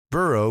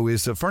Burrow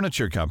is a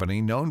furniture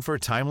company known for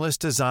timeless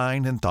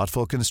design and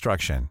thoughtful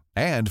construction,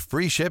 and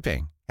free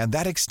shipping, and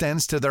that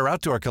extends to their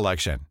outdoor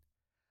collection.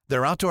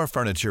 Their outdoor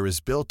furniture is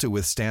built to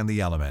withstand the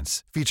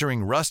elements,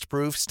 featuring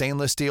rust-proof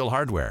stainless steel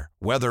hardware,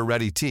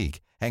 weather-ready teak,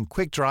 and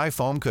quick-dry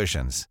foam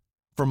cushions.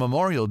 For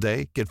Memorial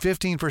Day, get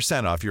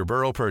 15% off your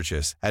Burrow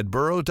purchase at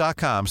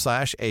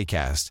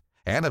burrow.com/ACAST,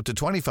 and up to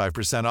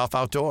 25% off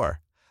outdoor.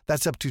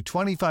 That's up to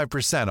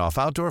 25% off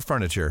outdoor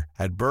furniture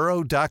at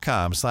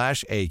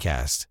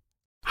burrow.com/ACAST.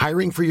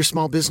 Hiring for your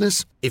small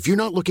business? If you're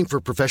not looking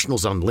for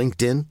professionals on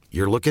LinkedIn,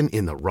 you're looking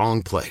in the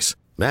wrong place.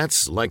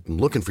 That's like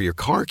looking for your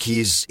car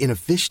keys in a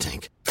fish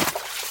tank.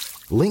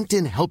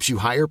 LinkedIn helps you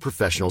hire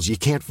professionals you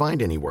can't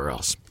find anywhere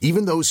else,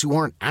 even those who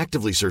aren't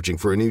actively searching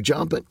for a new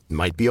job but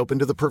might be open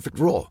to the perfect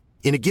role.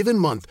 In a given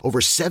month, over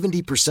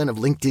 70% of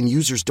LinkedIn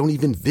users don't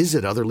even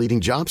visit other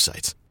leading job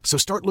sites. So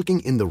start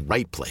looking in the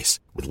right place.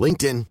 With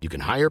LinkedIn, you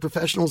can hire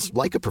professionals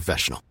like a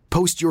professional.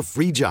 Post your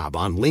free job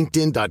on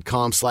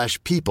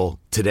linkedin.com/people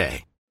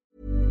today.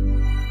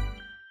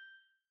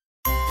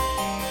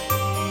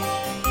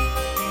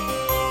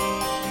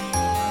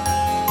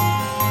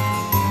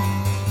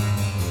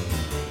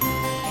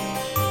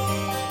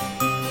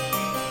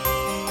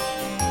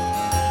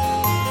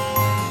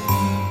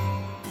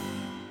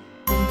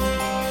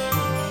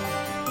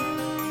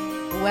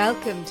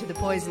 Welcome to the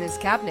Poisoner's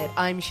Cabinet.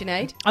 I'm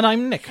Sinead. And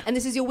I'm Nick. And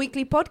this is your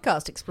weekly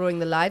podcast exploring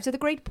the lives of the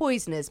great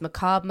poisoners,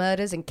 macabre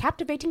murders, and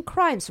captivating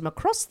crimes from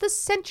across the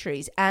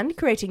centuries, and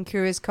creating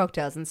curious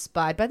cocktails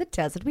inspired by the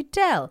tales that we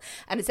tell.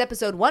 And it's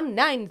episode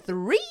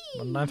 193.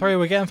 193,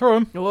 we're getting through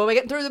them. Oh, we're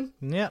getting through them.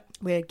 Yeah.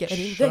 We're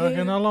getting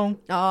Chugging along.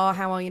 Oh,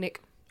 how are you,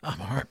 Nick? I'm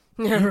alright.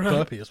 Yeah,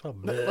 right. Burpy as well.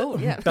 Oh,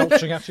 yeah.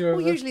 Belching at you over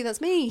Well, there. usually that's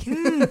me.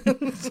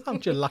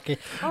 Aren't you lucky?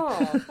 Oh,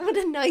 what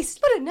a nice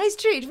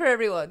treat for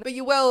everyone. But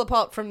you're well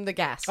apart from the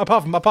gas.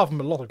 Apart from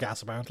a lot of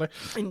gas, apparently.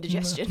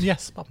 Indigestion.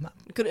 Yes, apart from that.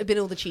 Could it have been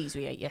all the cheese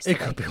we ate yesterday? It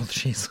could be all the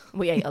cheese.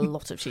 We ate a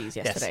lot of cheese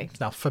yesterday. Yes, it's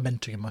now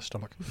fermenting in my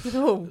stomach.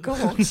 Oh,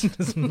 God.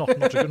 It's not a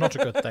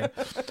good thing.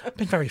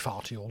 Been very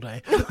farty all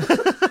day.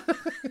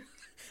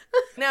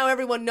 Now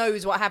everyone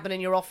knows what happened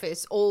in your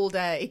office all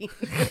day.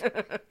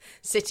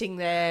 Sitting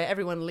there,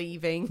 everyone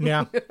leaving.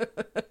 Yeah,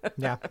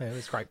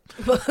 it's great.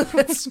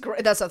 That's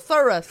great. That's a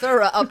thorough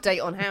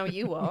update on how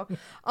you are.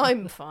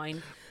 I'm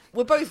fine.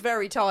 We're both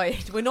very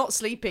tired. We're not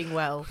sleeping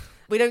well.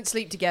 We don't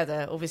sleep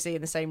together, obviously,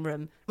 in the same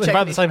room. We're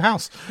about the same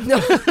house. No.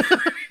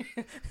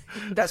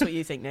 That's what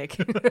you think, Nick.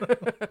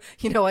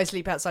 You know, I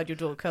sleep outside your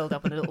door curled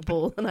up in a little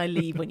ball, and I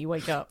leave when you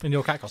wake up. In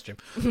your cat costume.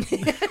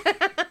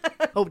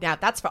 Oh, now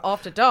that's for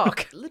after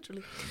dark.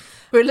 Literally.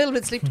 We're a little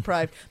bit sleep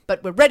deprived,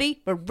 but we're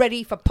ready. We're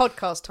ready for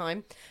podcast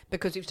time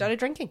because we've started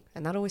drinking,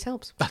 and that always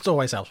helps. That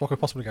always helps. What could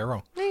possibly go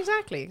wrong?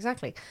 Exactly.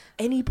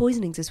 Any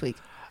poisonings this week?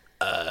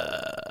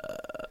 The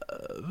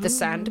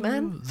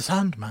Sandman? The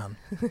Sandman.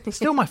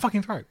 Still my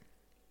fucking throat.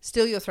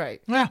 Still your throat?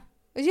 Yeah.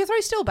 Is your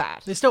throat still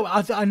bad? It's still.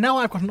 I know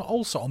I've got an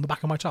ulcer on the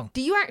back of my tongue.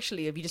 Do you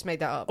actually, have you just made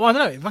that up? Well, I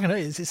don't know. Fucking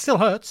it still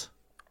hurts.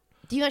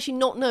 Do you actually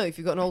not know if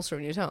you've got an ulcer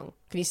in your tongue?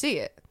 Can you see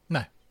it?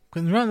 No.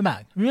 Because right in the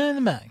back. Right in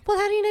the back. Well,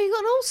 how do you know you've got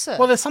an ulcer?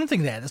 Well, there's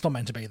something there that's not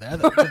meant to be there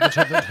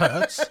that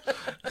hurts.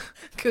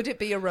 Could it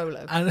be a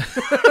Rolo? And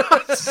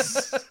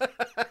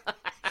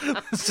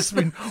it's just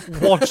been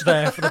lodged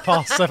there for the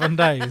past 7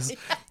 days.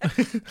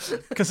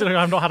 Considering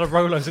I've not had a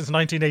Rolo since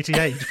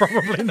 1988,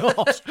 probably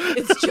not.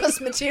 It's just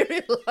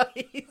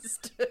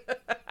materialised.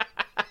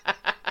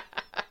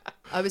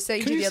 I was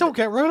saying Can to you the still other...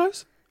 get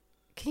Rolos?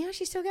 Can you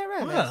actually still get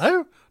Rolos? I don't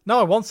know. No,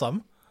 I want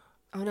some.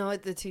 Oh no,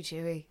 they're too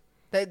chewy.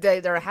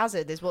 They're a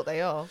hazard, is what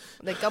they are.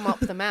 They gum up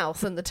the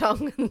mouth and the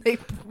tongue, and they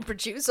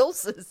produce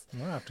ulcers.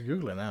 I have to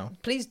Google it now.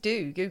 Please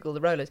do Google the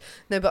Rolos.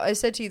 No, but I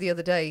said to you the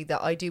other day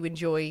that I do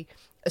enjoy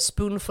a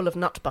spoonful of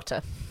nut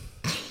butter.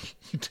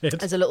 You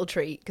did? As a little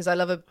treat, because I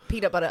love a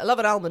peanut butter. I love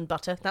an almond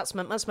butter. That's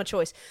my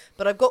choice.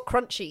 But I've got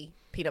crunchy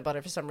peanut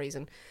butter for some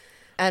reason.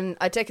 And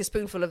I take a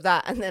spoonful of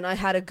that, and then I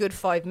had a good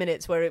 5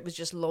 minutes where it was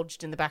just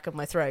lodged in the back of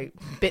my throat,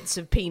 bits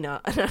of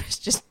peanut, and I was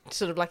just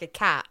sort of like a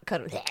cat,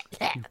 kind of. You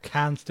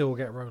can still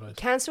get Rolos.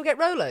 Can still get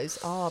Rolos.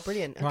 Oh,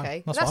 brilliant. Okay,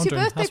 right, that's what I'm your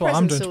doing. birthday That's what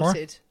present I'm doing tomorrow.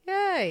 sorted.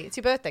 Yay! It's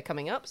your birthday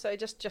coming up, so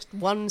just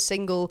one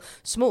single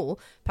small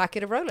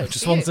packet of Rolos.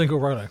 Just for one you. single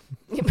Rolo.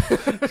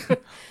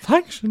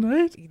 Thanks,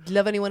 Sinead. You'd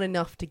love anyone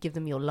enough to give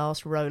them your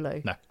last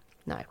Rolo? No.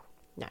 No.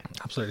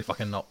 Absolutely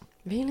fucking not.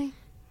 Really?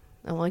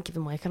 Oh, I give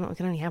them away. I can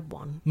only have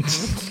one.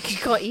 You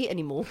can't eat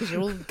anymore because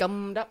you're all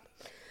gummed up.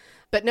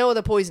 But no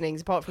other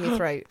poisonings apart from your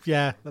throat.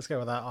 Yeah, let's go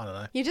with that. I don't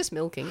know. You're just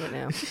milking it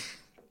now.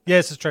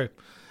 Yes, it's true.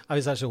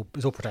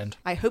 It's all pretend.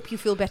 I hope you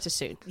feel better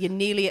soon. You're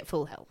nearly at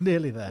full health.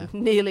 Nearly there.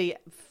 Nearly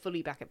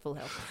fully back at full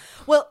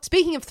health. Well,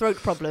 speaking of throat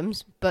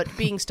problems, but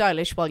being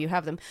stylish while you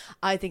have them,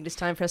 I think it's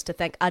time for us to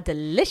thank our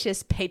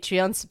delicious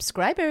Patreon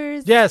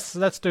subscribers. Yes,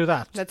 let's do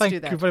that. Let's do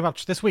that. Thank you very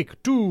much. This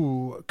week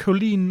to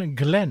Colleen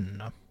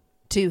Glenn.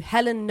 To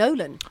Helen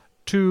Nolan.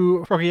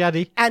 to Froggy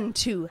Addy. And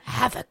to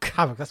Havoc.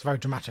 Havoc, that's very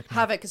dramatic.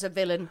 Havoc is a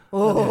villain.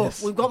 Oh,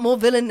 yes. We've got more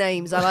villain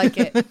names. I like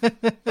it.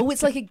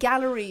 It's like a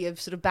gallery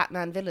of sort of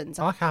Batman villains.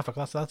 I like Havoc.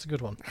 That's a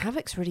good one.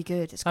 Havoc's really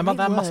good. It's a great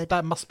word.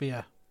 That must be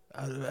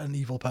an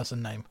evil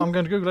person name. I'm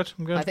going to Google it.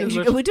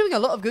 We're doing a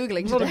lot of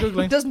Googling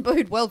today. It doesn't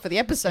bode well for the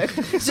episode.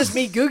 It's just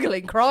me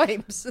Googling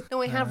crimes.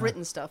 No, I have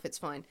written stuff. It's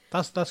fine.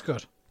 That's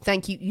good.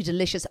 Thank you, you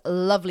delicious,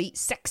 lovely,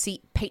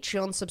 sexy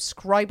Patreon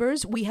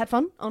subscribers. We had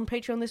fun on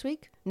Patreon this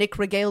week. Nick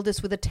regaled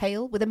us with a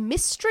tale, with a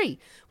mystery.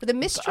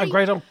 A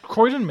great old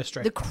Croydon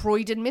mystery. The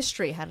Croydon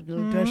mystery had a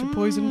little dash of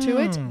poison to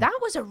it. That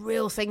was a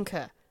real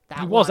thinker.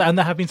 It was, and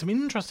there have been some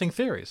interesting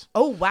theories.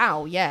 Oh,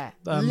 wow, yeah.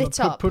 Lit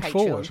up put Patreon.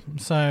 forward.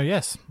 So,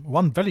 yes,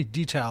 one very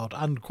detailed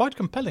and quite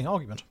compelling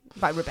argument.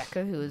 By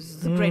Rebecca, who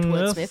is the great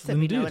wordsmith that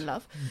we know and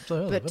love.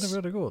 So, yeah,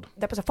 very, very good.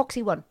 That was a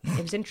foxy one.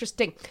 It was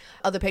interesting.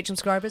 Other Patreon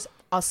subscribers,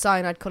 our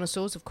cyanide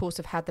connoisseurs, of course,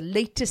 have had the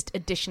latest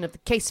edition of the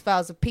Case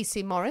Files of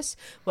PC Morris,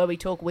 where we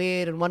talk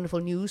weird and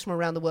wonderful news from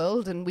around the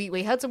world, and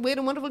we had some weird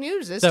and wonderful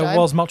news this time. There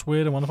was much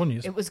weird and wonderful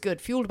news. It was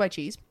good. Fueled by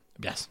cheese.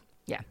 Yes.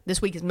 Yeah,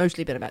 this week has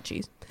mostly been about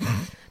cheese.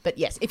 But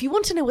yes, if you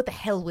want to know what the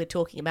hell we're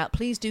talking about,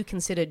 please do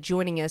consider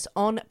joining us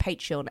on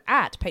Patreon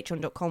at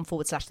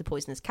patreon.com/The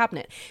Poisonous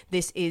Cabinet.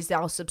 This is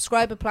our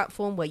subscriber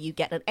platform where you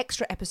get an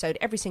extra episode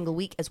every single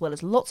week, as well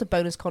as lots of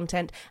bonus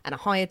content, and a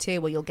higher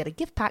tier where you'll get a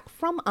gift pack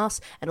from us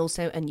and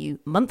also a new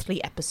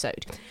monthly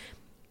episode.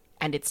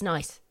 And it's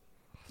nice.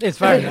 It's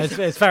very nice.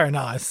 It's very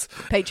nice.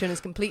 Patreon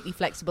is completely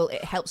flexible.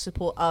 It helps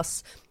support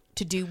us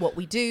to do what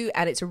we do,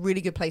 and it's a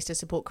really good place to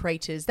support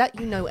creators that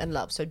you know and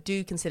love. So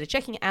do consider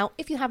checking it out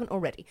if you haven't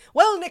already.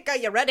 Well, Nick, are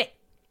you ready?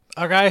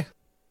 Okay.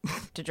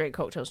 To drink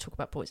cocktails, talk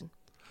about poison.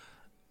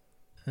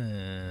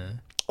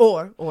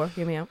 Or,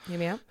 hear me out.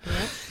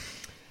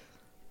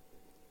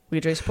 We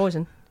could drink some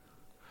poison,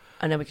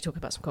 and then we could talk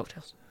about some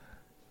cocktails.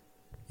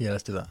 Yeah,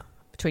 let's do that.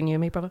 Between you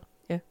and me, brother.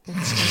 Yeah.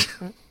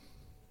 Right.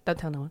 Don't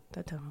tell no one.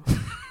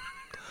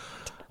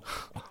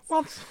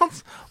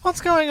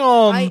 What's going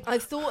on? I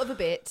thought of a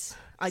bit.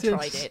 I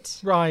tried it.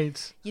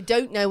 Right. You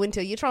don't know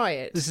until you try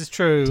it. This is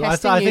true.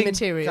 Testing new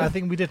material. I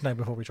think we did know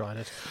before we tried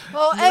it.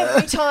 Oh,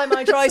 every time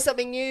I try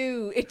something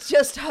new, it's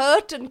just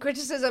hurt and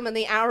criticism and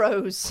the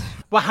arrows.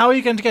 Well, how are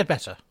you going to get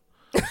better?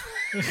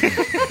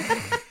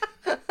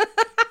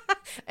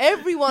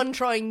 Everyone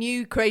trying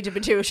new creative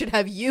material should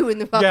have you in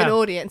the fucking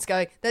audience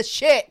going, that's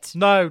shit.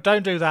 No,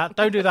 don't do that.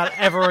 Don't do that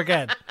ever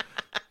again.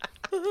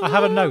 I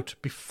have a note.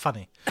 Be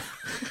funny.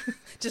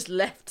 Just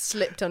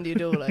slipped under your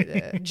door like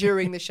that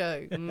during the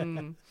show.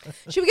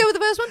 Should we go with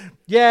the first one?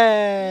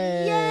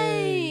 Yay!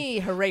 Yay!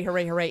 Hooray,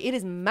 hooray, hooray. It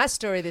is my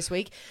story this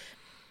week.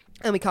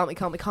 And we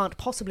can't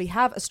possibly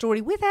have a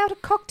story without a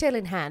cocktail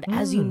in hand.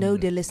 As you know,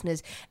 dear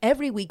listeners,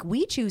 every week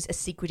we choose a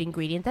secret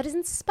ingredient that is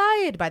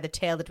inspired by the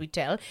tale that we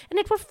tell, and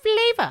it will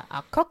flavour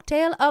our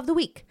cocktail of the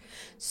week.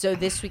 So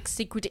this week's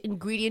secret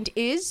ingredient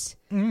is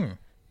New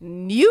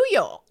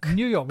York.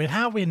 New York. I mean,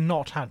 how have we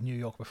not had New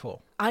York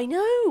before? I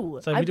know.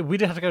 So we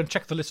did have to go and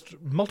check the list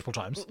multiple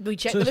times. We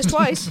checked the list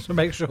twice. To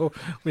make sure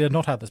we had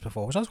not had this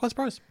before, which I was quite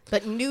surprised.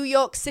 But New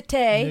York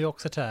City. New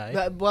York City.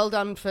 Well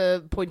done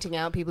for pointing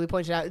out, people who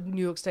pointed out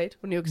New York State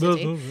or New York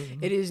City.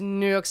 It is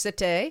New York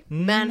City.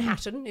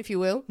 Manhattan, if you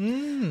will.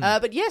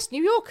 But yes,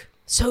 New York.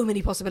 So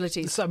many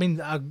possibilities. So, I mean,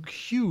 a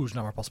huge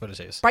number of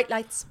possibilities. Bright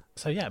lights.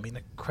 So, yeah, I mean,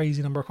 a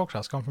crazy number of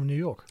cocktails come from New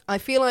York. I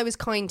feel I was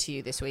kind to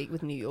you this week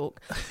with New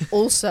York.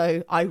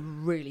 Also, I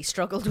really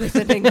struggled with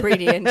an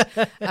ingredient.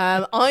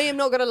 I am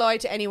not going to lie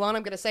to anyone.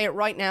 I'm going to say it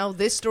right now.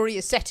 This story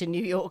is set in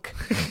New York.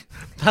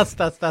 That's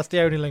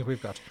the only link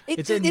we've got.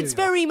 It's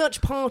very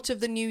much part of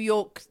the New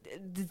York,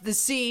 the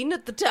scene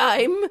at the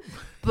time,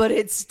 but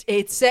it's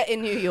set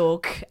in New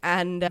York,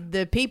 and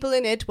the people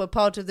in it were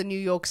part of the New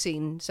York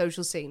scene,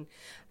 social scene.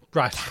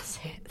 Right.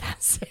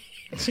 That's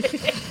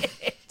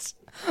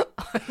it.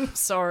 I'm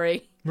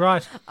sorry.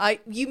 Right.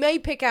 You may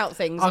pick out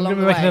things I'm along going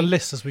to the be making way. a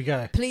list as we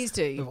go. Please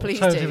do.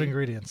 Please alternative do.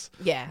 ingredients.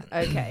 Yeah,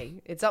 okay.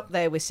 It's up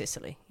there with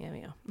Sicily. Here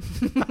we are.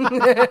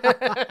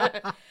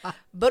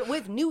 But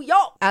with New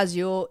York as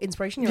your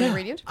inspiration, your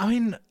ingredient. I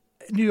mean,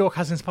 New York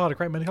has inspired a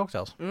great many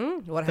cocktails.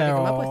 What have you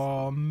come up with? There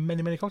are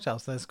many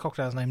cocktails. There's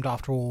cocktails named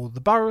after all the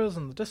boroughs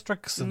and the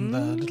districts and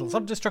the little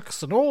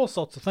sub-districts and all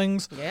sorts of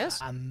things. Yes.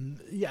 And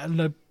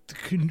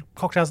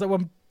cocktails that were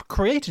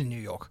created in New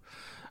York.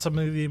 Some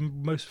of the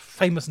most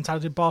famous and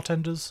talented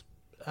bartenders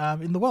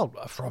in the world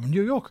are from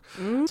New York.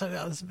 So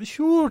there's a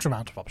huge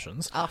amount of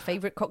options. Our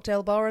favourite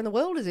cocktail bar in the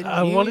world is in New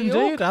York. Well,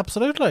 indeed,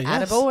 absolutely.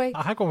 Yes. Attaboy.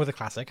 I have gone with a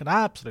classic, an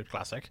absolute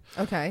classic.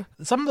 Okay.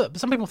 Some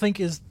people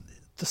think is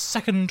the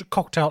second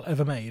cocktail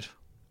ever made.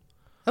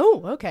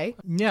 Oh, okay.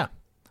 Yeah.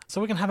 So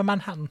we're going to have a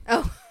Manhattan.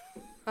 Oh,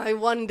 I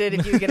wondered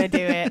if you were going to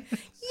do it. Yay!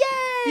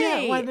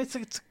 Yeah, well, it's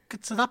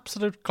an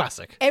absolute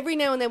classic. Every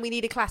now and then we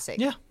need a classic.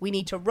 Yeah. We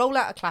need to roll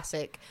out a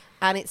classic,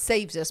 and it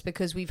saves us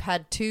because we've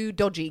had two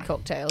dodgy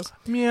cocktails.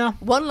 Yeah.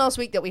 One last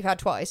week that we've had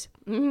twice.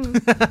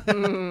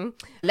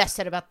 Less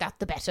said about that,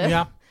 the better.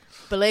 Yeah.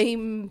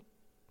 Blame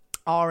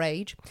our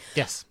age.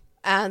 Yes.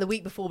 And the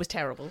week before was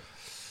terrible.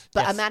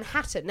 But yes. a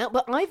Manhattan. Now,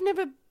 but I've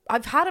never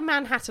I've had a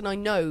Manhattan. I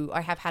know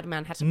I have had a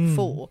Manhattan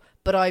before,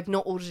 but I've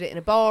not ordered it in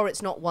a bar.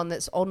 It's not one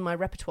that's on my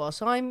repertoire.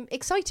 So I'm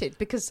excited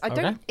because I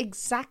don't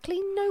exactly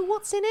know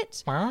what's in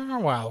it.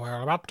 Well,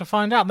 we're about to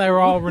find out. There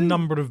are a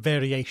number of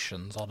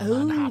variations on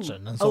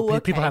Manhattan. And so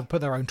people have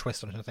put their own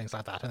twist on it and things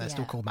like that. And they're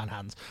still called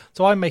Manhattans.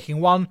 So I'm making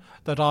one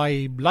that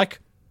I like.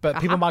 But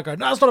people might go,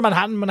 no, it's not a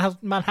Manhattan.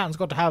 Manhattan's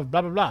got to have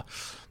blah, blah, blah.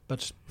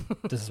 But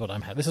this is what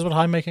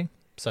I'm making.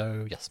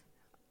 So, yes.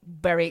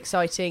 Very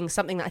exciting.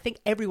 Something that I think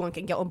everyone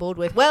can get on board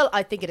with. Well,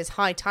 I think it is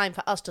high time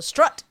for us to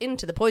strut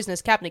into the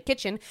Poisonous Cabinet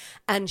kitchen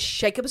and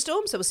shake up a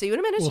storm. So we'll see you in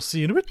a minute. We'll see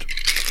you in a bit.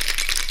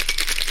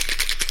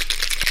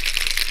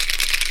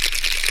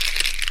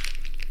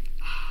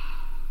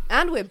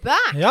 And we're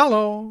back.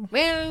 Hello.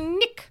 Well,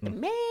 Nick, the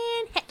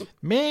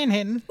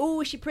Manhattan.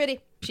 Oh, is she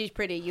pretty? She's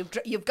pretty. You've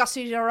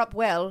gussied her up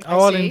well.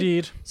 Oh, I see.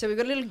 indeed. So we've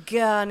got a little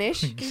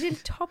garnish, a little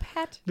top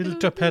hat. Little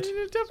top hat.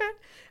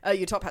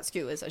 Your top hat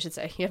skewers, I should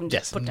say. You haven't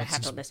just put a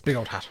hat on this. Big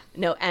old hat.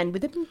 No, and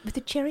with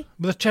a cherry.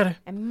 With a cherry.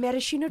 A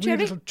maraschino cherry.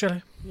 Little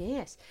cherry.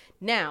 Yes.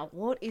 Now,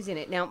 what is in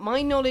it? Now,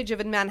 my knowledge of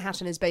a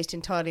Manhattan is based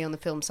entirely on the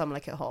film Some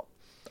Like It Hot.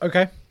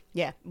 Okay.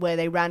 Yeah, where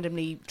they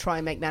randomly try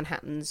and make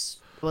Manhattans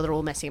while they're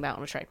all messing about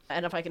on a train.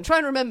 And if I can try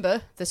and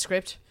remember the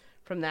script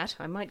from that,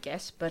 I might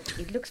guess, but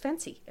it looks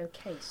fancy.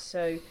 Okay,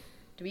 so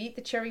do we eat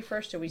the cherry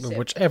first or we sip?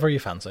 Whichever you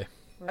fancy.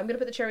 I'm going to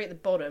put the cherry at the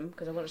bottom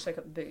because I want to soak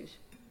up the booze.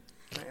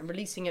 Right, I'm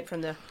releasing it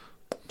from the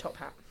top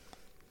hat.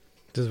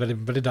 This is very,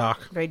 very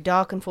dark. Very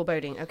dark and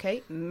foreboding.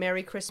 Okay,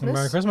 Merry Christmas.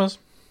 Merry Christmas.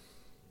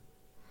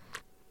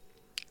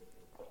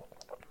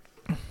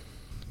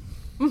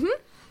 Mm-hmm.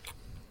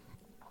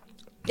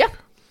 Yeah.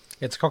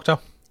 It's a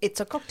cocktail. It's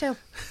a cocktail.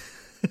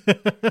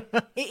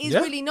 It is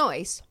really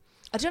nice.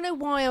 I don't know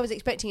why I was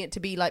expecting it to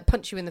be like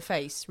punch you in the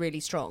face, really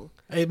strong.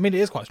 I mean, it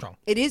is quite strong.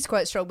 It is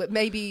quite strong, but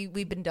maybe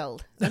we've been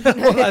dulled.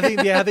 Well, I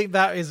think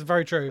that is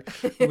very true.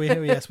 We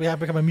have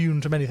become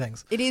immune to many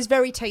things. It is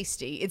very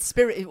tasty. It's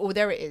spirit. Oh,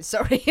 there it is.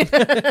 Sorry.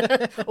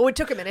 Oh, it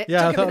took a minute.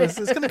 Yeah, I thought it's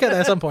going to get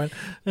there at some point.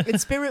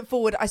 It's spirit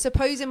forward. I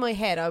suppose in my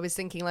head I was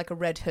thinking like a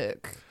Red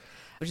Hook,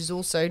 which is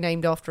also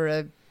named after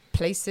a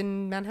place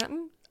in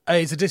Manhattan.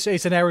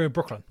 It's an area of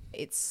Brooklyn.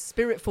 It's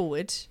spirit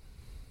forward.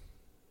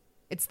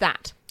 It's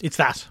that. It's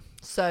that.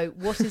 So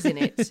what is in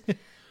it?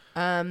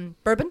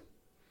 Bourbon?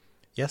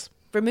 Yes.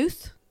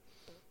 Vermouth?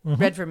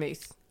 Mm-hmm. Red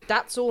vermouth.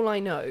 That's all I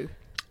know.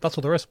 That's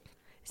all there is.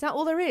 Is that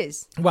all there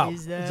is? Well,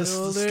 it's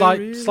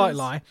a slight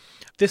lie.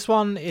 This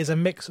one is a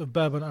mix of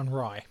bourbon and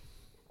rye.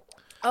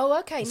 Oh,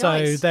 okay, so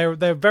nice. So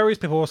there are various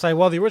people will say,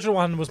 well, the original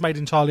one was made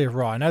entirely of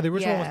rye. No, the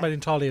original one was made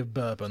entirely of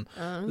bourbon.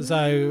 Lots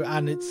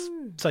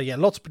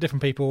of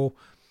different people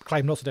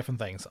claim lots of different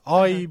things.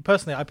 I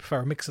prefer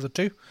a mix of the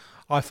two.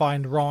 I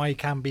find rye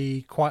can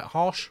be quite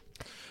harsh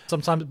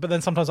sometimes, but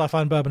then sometimes I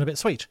find bourbon a bit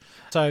sweet.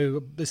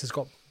 So this has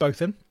got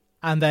both in,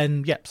 and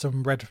then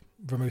some red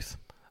vermouth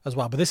as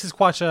well. But this is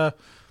quite a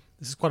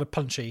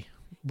punchy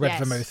red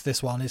vermouth.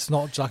 This one, it's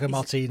not like a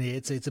martini.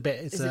 It's the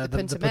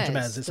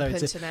Punta-Mez. So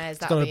it's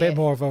got a bit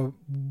more of a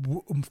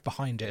oomph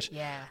behind it.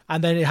 Yeah,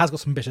 and then it has got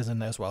some bitters in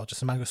there as well,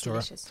 just some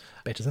Angostura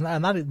bitters, and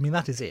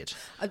that is it.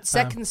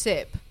 Second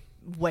sip,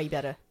 way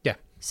better. Yeah.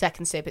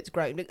 Second sip, it's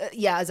great.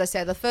 Yeah, as I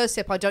said, the first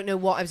sip, I don't know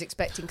what I was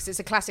expecting because it's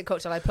a classic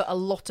cocktail. I put a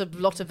lot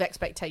of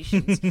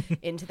expectations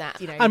into that.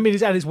 You know, I mean,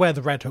 it's where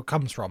the Red Hook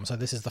comes from. So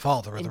this is the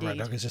father of the Red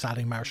Hook. It's just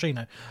adding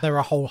maraschino. There are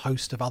a whole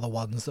host of other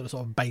ones that are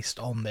sort of based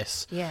on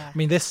this. Yeah. I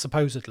mean, this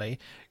supposedly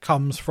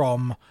comes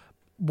from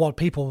what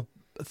people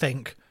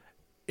think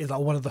is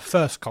like one of the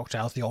first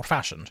cocktails, the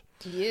old-fashioned.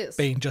 Yes.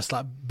 Being just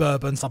like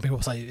bourbon. Some people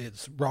say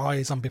it's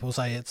rye. Some people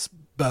say it's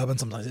bourbon.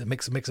 Sometimes it's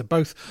a mix of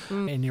both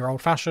in your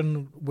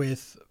old-fashioned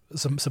with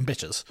some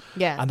bitters.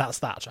 Yeah. And that's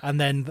that. And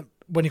then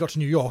when he got to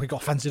New York, he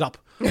got fancied up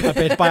a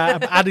bit by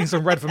adding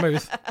some red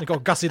vermouth. He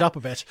got gussied up a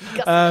bit.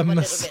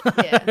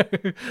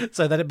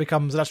 So then it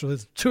becomes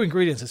there's two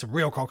ingredients. It's a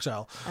real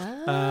cocktail.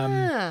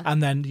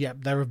 And then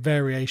there are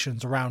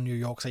variations around New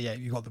York. So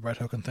you got the Red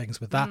Hook and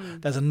things with that.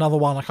 There's another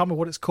one. I can't remember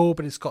what it's called,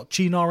 but it's got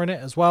chinar in it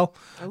as well.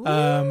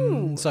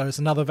 So it's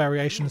another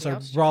variation. So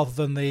rather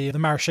than the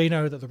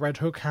maraschino that the Red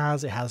Hook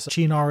has, it has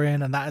chinar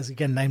in, and that is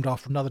again named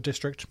after another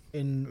district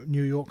in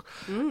New York.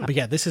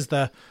 But this is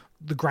the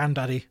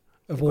granddaddy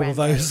of all of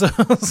those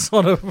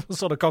sort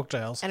of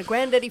cocktails, and a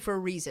granddaddy for a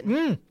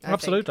reason.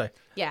 Absolutely.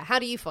 Yeah. How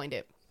do you find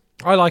it?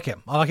 I like it.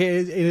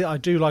 I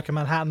do like a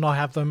Manhattan. I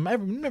have them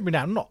every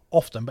now, not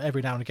often, but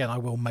every now and again I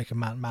will make a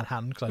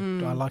Manhattan because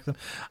I like them.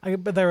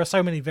 But there are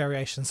so many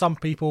variations. Some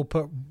people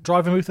put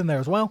dry vermouth in there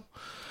as well.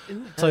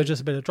 So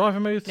just a bit of dry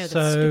vermouth. No,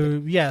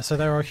 so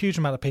there are a huge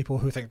amount of people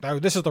who think, no,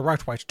 this is the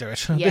right way to do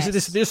it. Yes.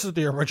 This is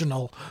the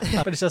original.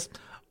 But it's just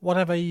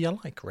whatever you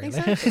like, really.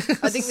 Exactly.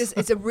 I think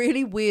it's a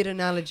really weird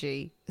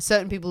analogy.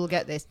 Certain people will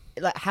get this,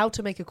 like how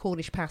to make a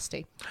Cornish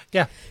pasty.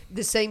 Yeah.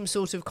 The same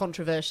sort of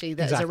controversy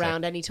that is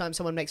around anytime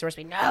someone makes a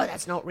recipe. No,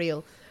 that's not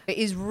real. It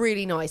is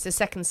really nice. The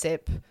second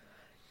sip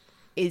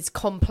is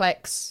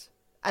complex,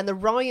 and the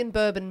rye and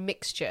bourbon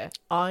mixture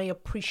I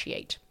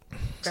appreciate.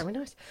 Very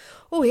nice.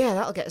 Oh yeah,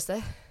 that'll get us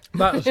there.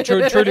 That was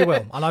truly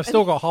will. And I've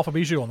still got half a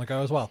bijou on the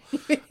go as well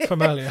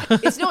from earlier.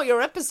 It's not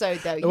your episode,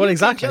 though. Well, You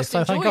exactly. can just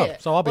So thank enjoy God.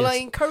 it. So I'll be I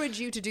encourage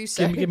you to do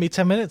so. give me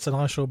 10 minutes and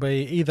I shall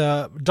be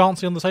either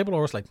dancing on the table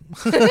or asleep.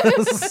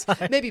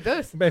 Maybe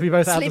both. Maybe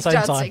both at the Sleep same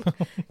dancing.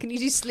 time. Can you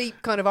do sleep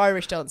kind of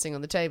Irish dancing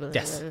on the table?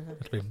 Yes. It'll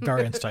be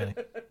very entertaining.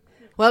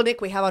 Well,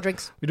 Nick, we have our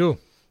drinks. We do.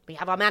 We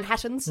have our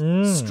Manhattans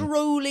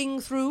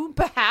strolling through,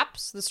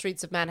 perhaps, the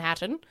streets of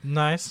Manhattan,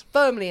 Nice.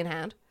 firmly in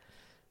hand.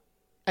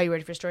 Are you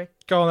ready for a story?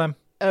 Go on then.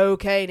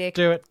 Okay, Nick.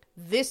 Do it.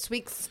 This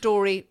week's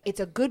story, it's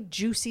a good,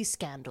 juicy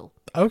scandal.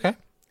 Okay.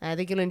 I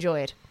think you'll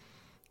enjoy it.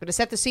 I'm going to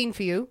set the scene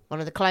for you, one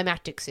of the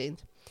climactic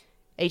scenes.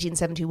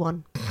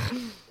 1871.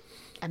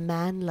 A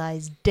man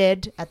lies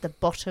dead at the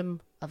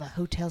bottom of a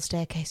hotel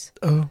staircase.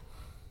 Oh.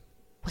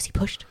 Was he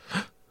pushed?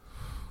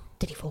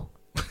 Did he fall?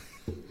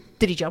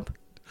 Did he jump?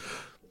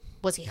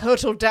 Was he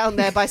hurtled down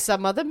there by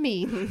some other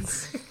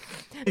means?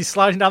 He's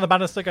sliding down the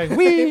banister going,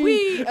 wee!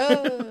 Wee!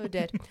 Oh,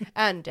 dead.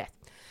 And death.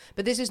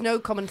 But this is no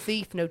common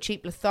thief, no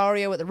cheap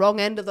Lothario at the wrong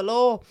end of the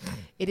law.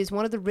 It is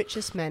one of the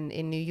richest men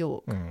in New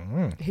York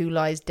who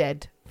lies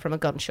dead from a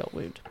gunshot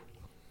wound.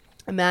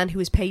 A man who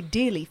is paid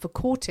dearly for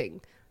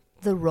courting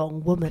the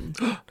wrong woman.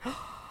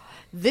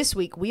 This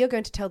week, we are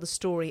going to tell the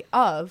story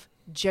of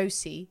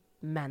Josie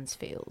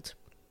Mansfield.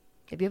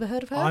 Have you ever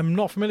heard of her? I'm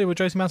not familiar with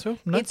Josie Mansfield.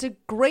 No. It's a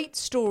great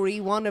story,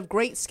 one of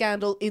great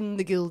scandal in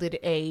the Gilded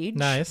Age.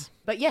 Nice.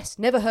 But yes,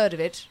 never heard of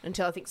it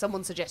until I think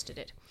someone suggested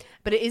it.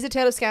 But it is a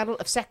tale of scandal,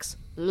 of sex,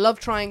 love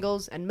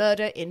triangles, and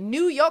murder in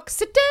New York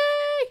City.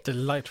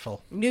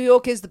 Delightful. New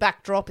York is the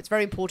backdrop. It's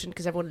very important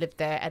because everyone lived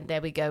there, and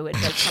there we go. And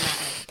don't come at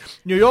me.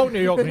 New York,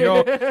 New York, New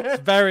York.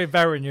 It's very,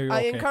 very New York.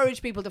 I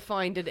encourage people to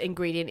find an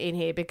ingredient in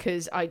here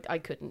because I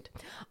couldn't.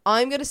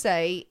 I'm going to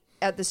say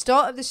at the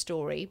start of the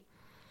story,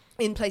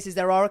 in places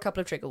there are a couple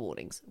of trigger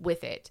warnings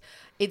with it.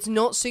 It's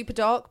not super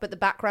dark, but the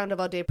background of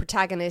our dear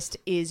protagonist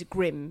is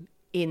grim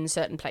in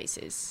certain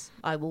places.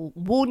 I will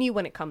warn you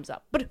when it comes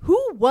up. But who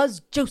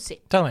was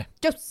Josie? Tell me.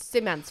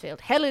 Josie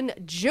Mansfield. Helen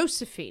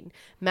Josephine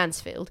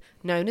Mansfield,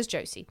 known as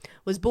Josie,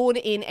 was born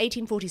in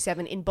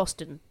 1847 in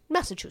Boston,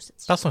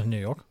 Massachusetts. That's not New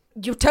York.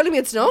 You're telling me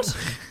it's not?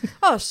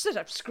 Oh, shit,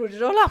 I've screwed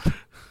it all up.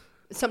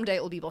 Someday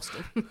it will be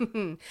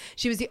Boston.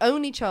 She was the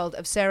only child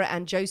of Sarah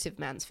and Joseph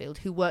Mansfield,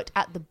 who worked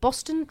at the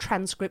Boston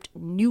Transcript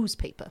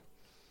newspaper.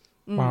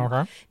 Wow,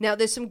 okay. Now,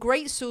 there's some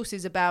great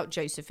sources about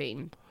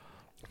Josephine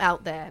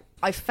out there.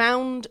 I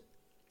found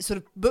sort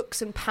of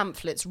books and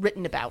pamphlets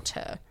written about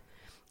her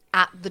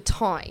at the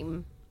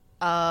time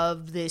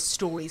of this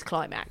story's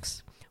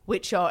climax,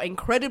 which are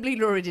incredibly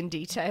lurid in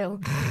detail,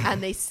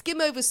 and they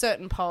skim over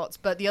certain parts,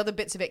 but the other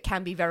bits of it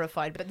can be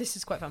verified. But this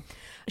is quite fun.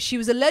 She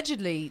was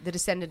allegedly the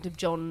descendant of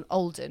John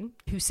Alden,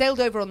 who sailed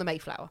over on the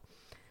Mayflower.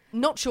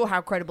 Not sure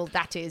how credible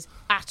that is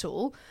at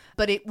all,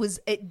 but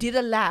it did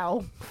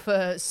allow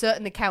for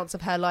certain accounts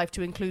of her life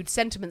to include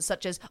sentiments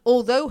such as,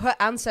 although her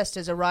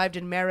ancestors arrived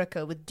in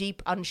America with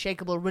deep,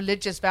 unshakable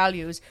religious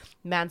values,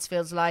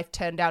 Mansfield's life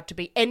turned out to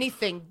be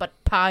anything but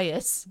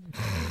pious.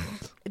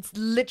 It's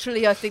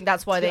literally, I think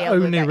that's why they the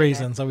only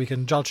reason, so we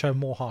can judge her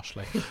more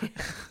harshly.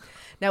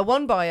 Now,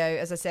 one bio,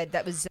 as I said,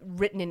 that was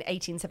written in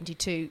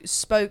 1872,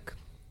 spoke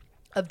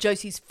of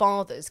Josie's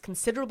father's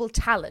considerable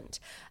talent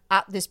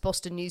at this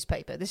Boston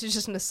newspaper. This is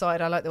just an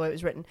aside, I like the way it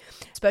was written.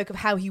 Spoke of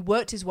how he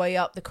worked his way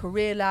up the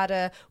career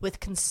ladder with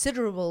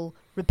considerable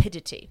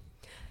rapidity.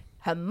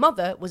 Her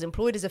mother was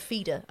employed as a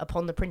feeder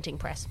upon the printing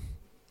press.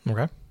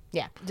 Okay.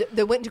 Yeah.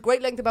 They went to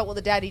great length about what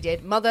the daddy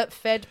did. Mother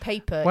fed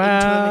paper into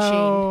a machine.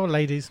 Well,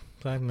 ladies.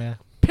 Yeah.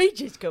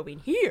 Pages go in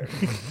here.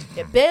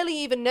 Yeah, barely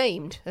even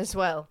named as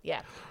well.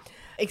 Yeah.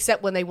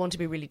 Except when they want to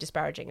be really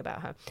disparaging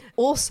about her.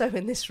 Also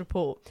in this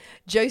report,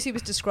 Josie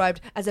was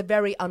described as a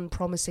very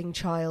unpromising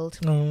child.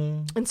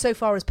 And so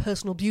far as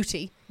personal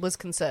beauty was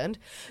concerned,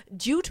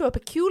 due to a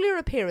peculiar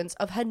appearance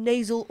of her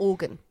nasal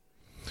organ.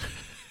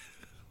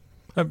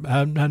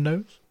 Her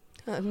nose?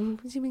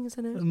 Assuming it's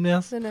her nose.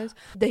 Yes. Her nose.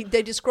 They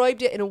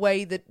described it in a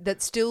way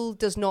that still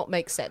does not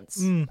make sense.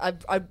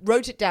 I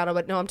wrote it down. I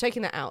went, no, I'm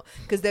taking that out.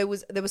 Because there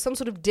was some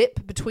sort of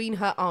dip between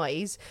her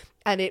eyes,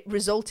 and it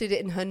resulted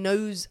in her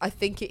nose, I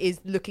think it is,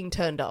 looking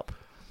turned up.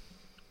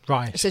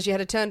 Right. So she had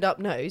a turned up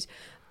nose.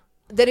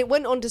 Then it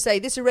went on to say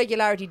this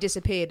irregularity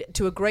disappeared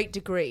to a great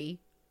degree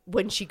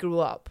when she grew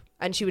up,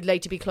 and she would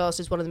later be classed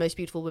as one of the most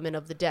beautiful women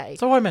of the day.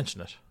 So why mention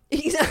it?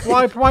 Exactly.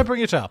 Why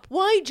bring it up?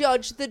 Why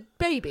judge the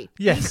baby?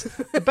 Yes.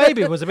 The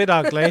baby was a bit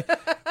ugly.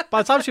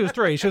 By the time she was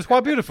 3, she was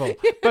quite beautiful.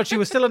 But she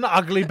was still an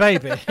ugly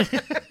baby.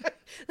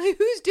 Like,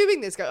 who's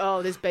doing this? Go,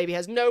 oh, this baby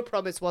has no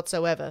promise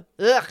whatsoever.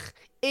 Ugh.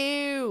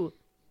 Ew.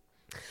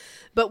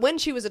 But when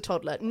she was a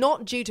toddler,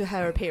 not due to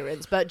her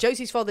appearance, but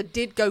Josie's father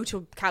did go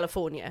to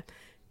California.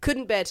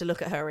 Couldn't bear to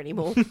look at her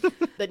anymore.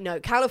 But no,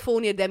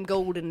 California, them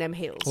gold and them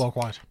hills. Well,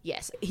 quite.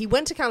 Yes. He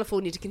went to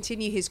California to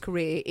continue his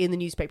career in the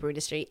newspaper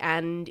industry,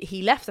 and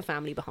he left the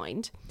family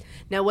behind.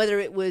 Now,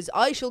 whether it was,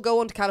 I shall go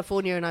on to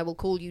California and I will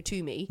call you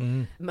to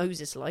me,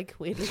 Moses-like,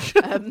 weirdly,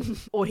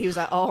 or he was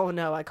like, oh,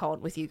 no, I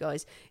can't with you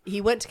guys.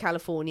 He went to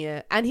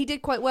California, and he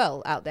did quite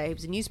well out there. He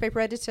was a newspaper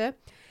editor.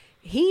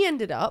 He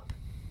ended up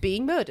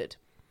being murdered.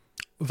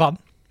 Fun.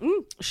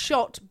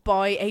 Shot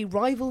by a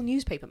rival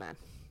newspaperman.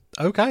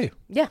 Okay.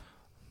 Yeah.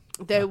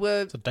 There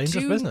were It's a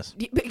dangerous business.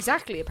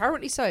 Exactly,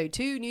 apparently so.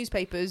 2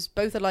 newspapers,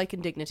 both alike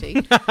in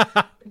dignity,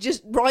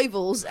 just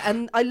rivals.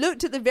 And I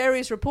looked at the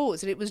various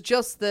reports, and it was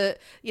just that,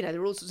 there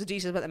were all sorts of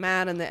details about the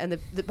man and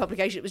the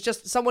publication. It was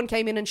just someone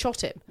came in and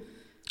shot him.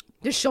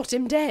 Just shot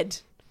him dead.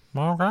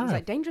 Okay. It was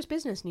like dangerous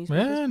business,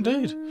 newspapers. Yeah,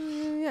 indeed.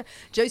 Yeah.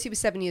 Josie was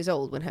 7 years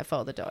old when her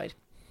father died.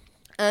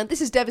 And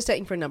this is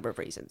devastating for a number of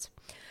reasons.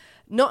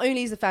 Not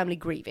only is the family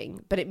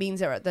grieving, but it means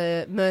they're at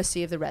the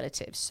mercy of the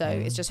relatives. So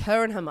it's just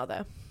her and her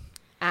mother.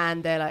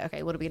 And they're like,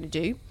 okay, what are we going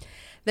to do?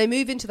 They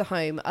move into the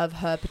home of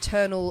her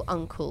paternal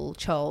uncle,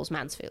 Charles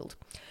Mansfield,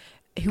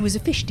 who was a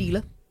fish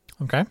dealer.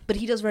 Okay. But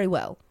he does very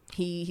well.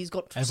 He's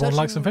got Everyone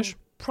likes some fish.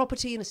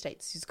 Property and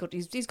estates. He's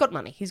got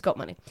money. He's got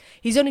money.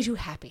 He's only too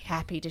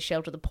happy to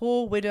shelter the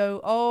poor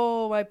widow.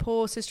 Oh, my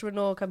poor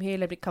sister-in-law, come here.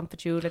 Let me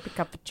comfort you.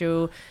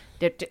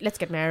 Let's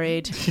get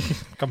married.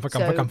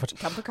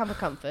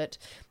 Comfort.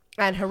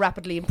 And her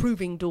rapidly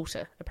improving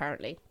daughter,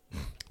 apparently.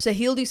 So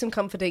he'll do some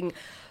comforting.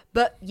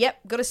 But,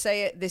 gotta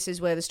say it, this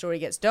is where the story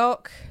gets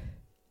dark.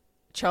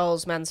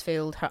 Charles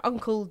Mansfield, her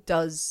uncle,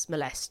 does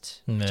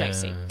molest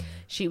Josie.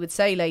 She would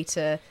say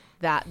later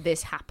that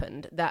this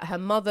happened, that her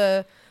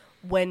mother,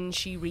 when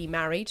she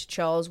remarried,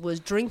 Charles was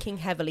drinking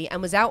heavily and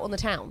was out on the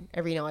town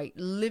every night,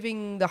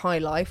 living the high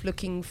life,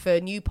 looking for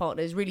new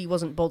partners, really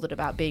wasn't bothered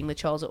about being with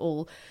Charles at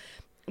all.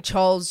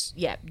 Charles,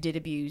 did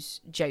abuse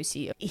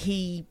Josie.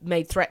 He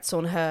made threats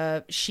on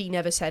her. She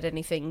never said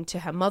anything to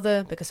her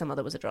mother because her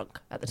mother was a drunk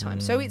at the time.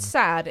 So it's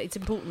sad. It's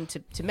important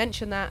to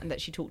mention that and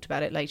that she talked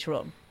about it later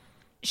on.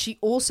 She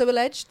also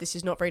alleged, this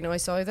is not very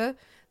nice either,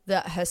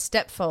 that her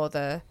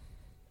stepfather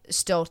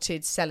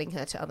started selling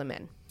her to other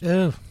men.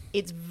 Oh.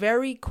 It's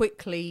very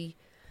quickly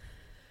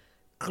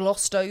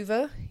glossed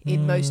over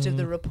in most of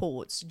the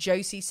reports.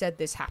 Josie said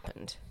this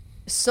happened.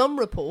 Some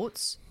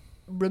reports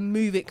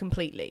remove it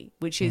completely,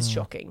 which is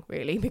shocking,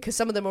 really, because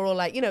some of them are all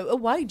like,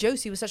 why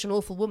Josie was such an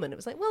awful woman. It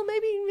was like, well,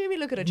 maybe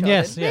look at her childhood.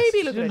 Yes. Maybe look she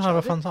at her didn't have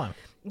a childhood. fun time.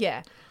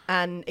 Yeah,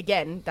 and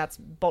again, that's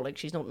bollocks.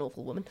 She's not an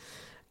awful woman.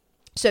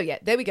 So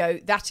there we go.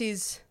 That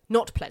is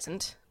not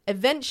pleasant.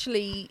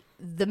 Eventually,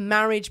 the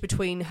marriage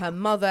between her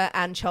mother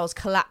and Charles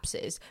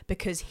collapses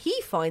because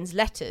he finds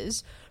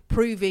letters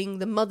proving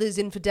the mother's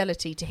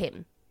infidelity to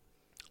him.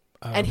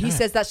 Okay. And he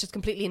says that's just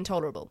completely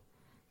intolerable.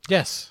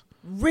 Yes.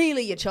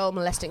 Really, you child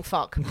molesting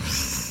fuck.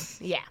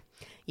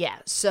 Yeah.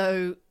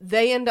 So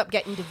they end up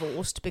getting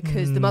divorced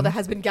because the mother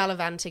has been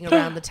gallivanting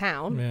around the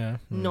town. Yeah.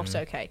 Not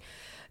okay.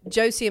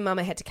 Josie and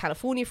Mama head to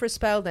California for a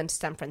spell, then to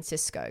San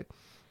Francisco.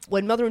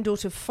 When mother and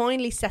daughter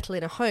finally settle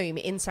in a home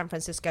in San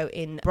Francisco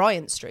in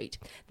Bryant Street,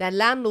 their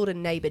landlord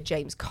and neighbour,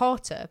 James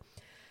Carter,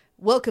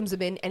 welcomes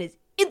them in and is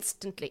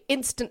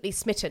instantly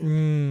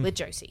smitten with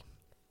Josie.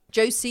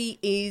 Josie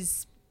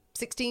is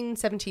 16,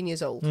 17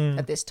 years old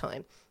at this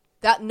time.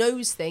 That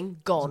nose thing,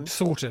 gone.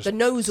 Sorted. The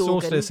nose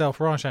organ. Sorted itself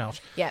right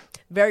out. Yeah.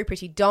 Very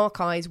pretty. Dark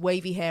eyes,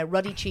 wavy hair,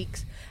 ruddy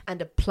cheeks,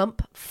 and a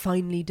plump,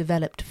 finely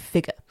developed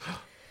figure.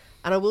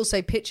 And I will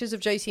say, pictures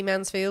of Josie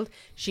Mansfield,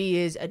 she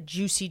is a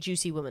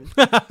juicy woman.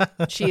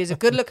 She is a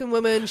good-looking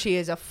woman. She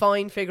is a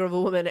fine figure of a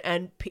woman,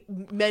 and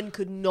men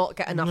could not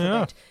get enough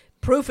of it.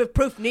 Proof if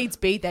proof needs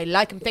be, they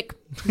like him thick.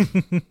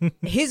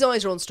 His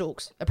eyes are on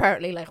stalks,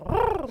 apparently, like...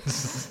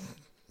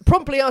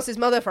 Promptly asks his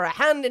mother for a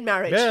hand in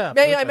marriage. Yeah,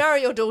 May I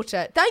marry your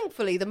daughter?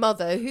 Thankfully, the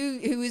mother,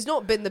 who has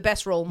not been the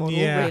best role model,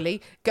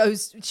 really,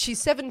 goes,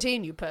 she's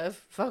 17, you perv.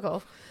 Fuck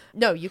off.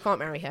 No, you can't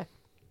marry her.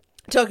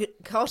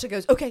 Carter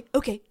goes,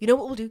 okay, you know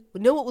what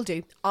we'll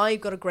do?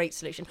 I've got a great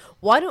solution.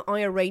 Why don't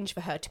I arrange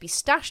for her to be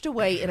stashed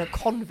away in a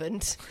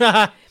convent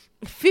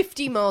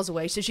 50 miles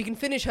away so she can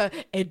finish her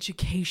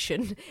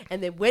education,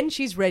 and then when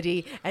she's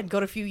ready and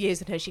got a few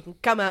years in her, she can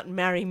come out and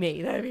marry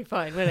me. That'd be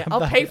fine, wouldn't it?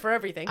 I'll pay for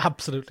everything.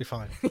 Absolutely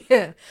fine.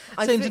 Yeah.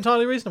 Seems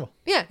entirely reasonable.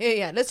 Yeah.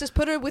 Let's just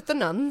put her with the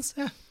nuns.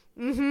 Yeah.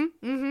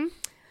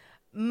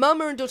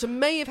 Mama and daughter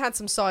may have had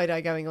some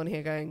side-eye going on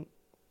here, going,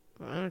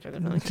 I don't take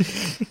it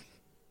nice.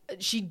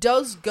 She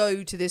does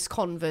go to this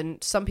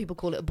convent. Some people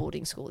call it a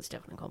boarding school. It's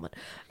definitely a convent.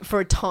 For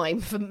a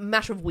time, for a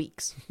matter of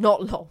weeks.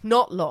 Not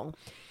long.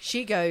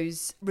 She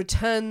goes,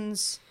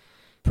 returns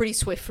pretty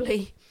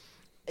swiftly.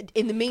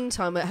 In the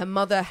meantime, her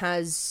mother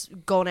has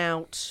gone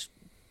out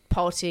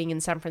partying in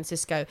San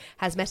Francisco,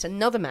 has met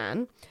another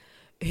man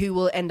who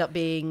will end up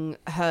being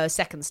her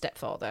second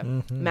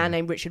stepfather, a man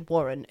named Richard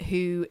Warren,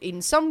 who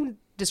in some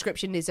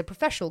description is a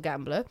professional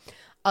gambler,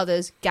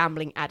 others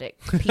gambling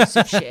addict, piece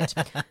of shit.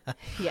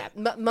 Yeah,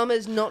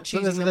 Mama's not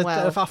choosing them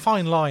well. There's a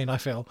fine line, I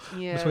feel,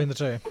 between the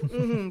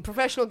two.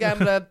 Professional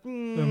gambler.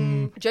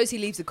 Josie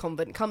leaves the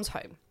convent, comes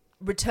home,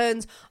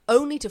 returns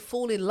only to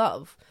fall in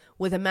love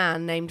with a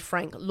man named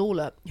Frank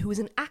Lawler, who is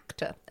an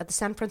actor at the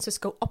San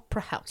Francisco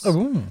Opera House.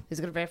 He's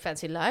got a very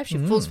fancy life. She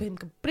falls for him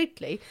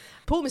completely.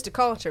 Poor Mr.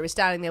 Carter is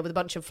standing there with a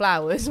bunch of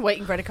flowers,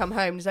 waiting for her to come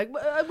home. He's like,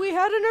 we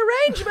had an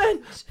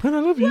arrangement. And I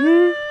love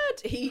you.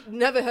 He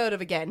never heard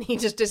of again. He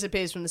just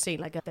disappears from the scene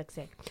like a fuck's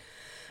sake.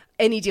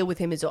 Any deal with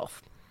him is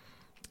off.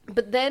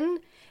 But then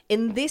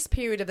in this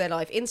period of their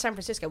life in San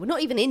Francisco, we're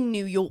not even in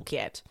New York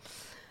yet,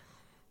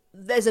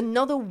 there's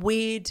another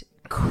weird,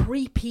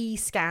 creepy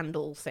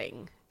scandal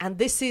thing. And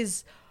this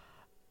is,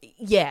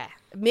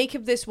 make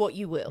of this what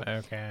you will.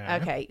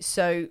 Okay,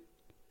 so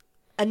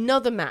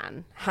another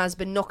man has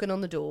been knocking on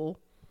the door,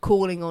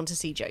 calling on to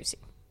see Josie.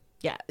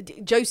 Yeah,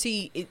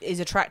 Josie is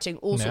attracting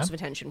all sorts of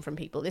attention from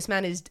people. This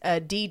man is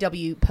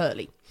D.W.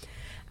 Purley.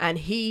 And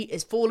he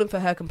is fallen for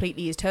her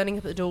completely. He's turning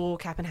up at the door,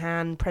 cap in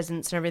hand,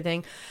 presents and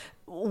everything.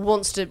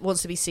 Wants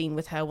to be seen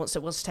with her. Wants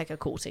to take her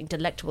courting.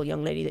 Delectable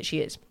young lady that she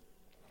is.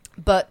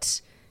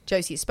 But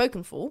Josie is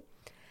spoken for.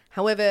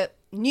 However,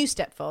 new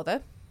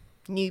stepfather,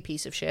 new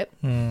piece of shit,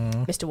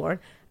 Mr. Warren,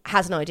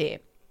 has an idea.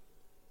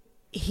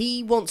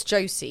 He wants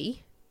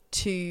Josie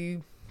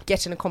to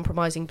get in a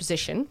compromising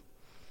position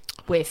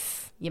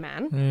with your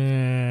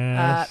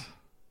man.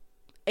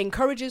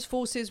 Encourages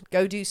forces,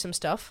 go do some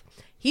stuff.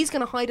 He's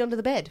going to hide under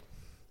the bed.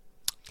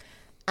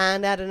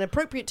 And at an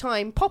appropriate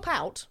time, pop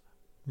out.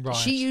 Right.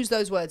 She used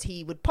those words.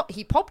 He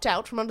popped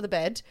out from under the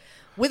bed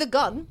with a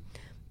gun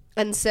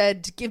and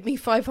said, give me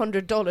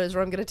 $500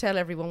 or I'm going to tell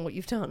everyone what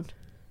you've done.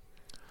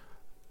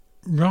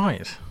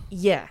 Right.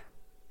 Yeah.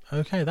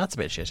 Okay, that's a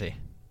bit shitty.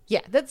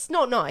 Yeah, that's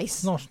not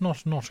nice.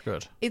 Not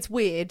good. It's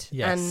weird.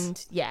 Yes.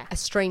 And, a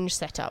strange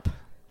setup.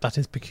 That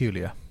is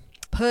peculiar.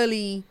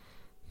 Purley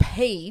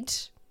paid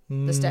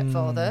the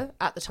stepfather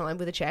at the time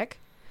with a check,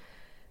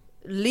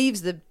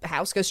 leaves the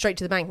house, goes straight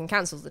to the bank and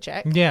cancels the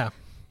check. Yeah.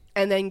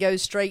 And then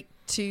goes straight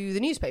to the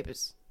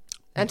newspapers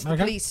and to the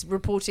police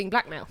reporting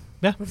blackmail.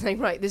 Yeah. Saying,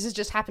 right, this has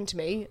just happened to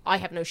me. I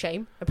have no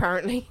shame,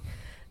 apparently.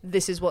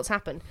 This is what's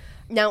happened.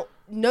 Now,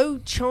 no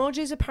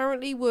charges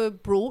apparently were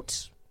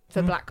brought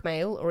for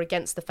blackmail or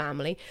against the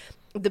family.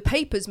 The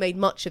papers made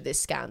much of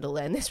this scandal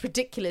and this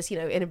ridiculous,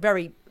 in a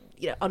very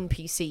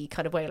un-PC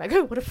kind of way, like,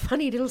 oh, what a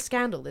funny little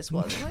scandal this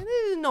was. Like,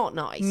 this is not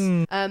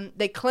nice.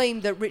 They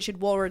claimed that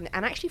Richard Warren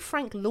and actually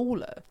Frank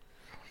Lawler,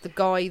 the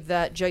guy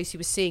that Josie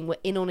was seeing, were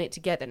in on it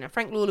together. Now,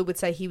 Frank Lawler would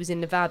say he was in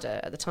Nevada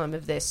at the time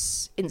of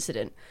this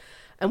incident.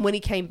 And when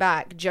he came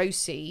back,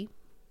 Josie,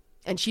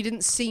 and she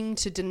didn't seem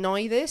to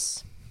deny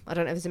this. I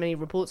don't know if there's many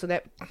reports on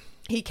that.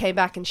 He came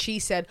back and she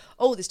said,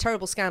 oh, this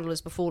terrible scandal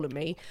has befallen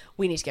me.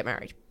 We need to get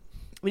married.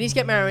 We need to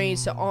get married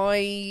so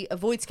I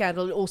avoid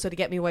scandal and also to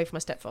get me away from my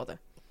stepfather.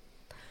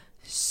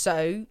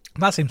 So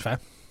that seems fair.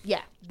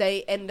 Yeah,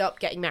 they end up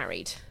getting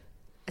married.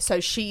 So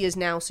she is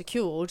now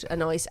secured a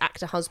nice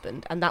actor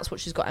husband, and that's what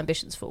she's got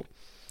ambitions for.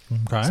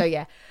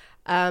 Okay.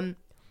 So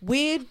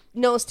weird,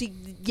 nasty,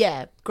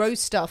 gross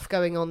stuff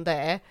going on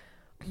there.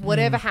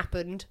 Whatever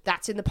happened,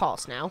 that's in the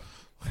past now.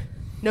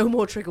 No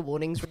more trigger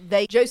warnings.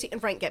 Josie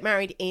and Frank get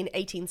married in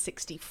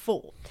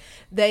 1864.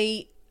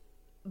 They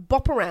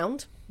bop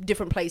around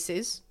different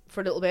places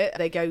for a little bit.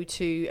 They go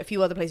to a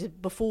few other places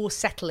before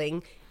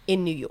settling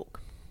in New York.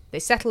 They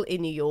settle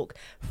in New York.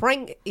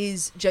 Frank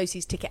is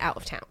Josie's ticket out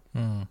of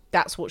town.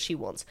 That's what she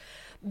wants.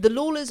 The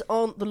Lawlers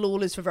aren't the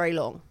Lawlers for very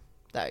long,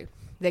 though.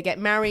 They get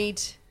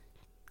married.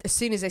 As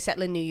soon as they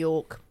settle in New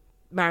York,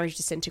 marriage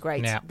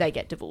disintegrates. Yeah. They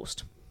get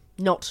divorced.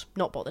 Not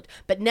bothered.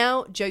 But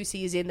now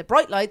Josie is in the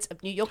bright lights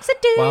of New York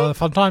City. Well,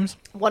 fun times.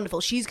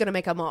 Wonderful. She's going to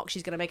make her mark.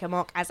 She's going to make her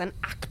mark as an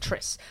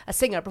actress, a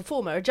singer, a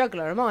performer, a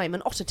juggler, a mime,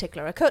 an otter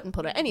tickler, a curtain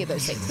puller, any of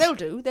those things. They'll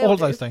do. All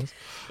those things.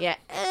 Yeah.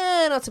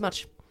 Not so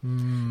much.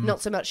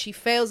 Not so much. She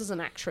fails as an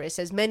actress,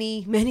 as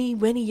many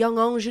young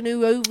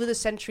ingenues over the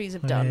centuries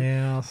have done.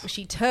 Yes.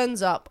 She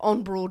turns up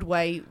on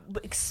Broadway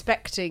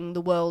expecting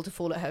the world to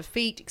fall at her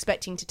feet,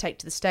 expecting to take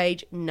to the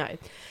stage. No.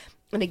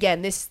 And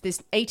again, this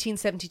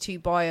 1872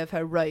 bio of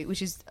her wrote,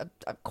 which is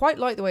I quite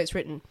like the way it's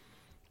written.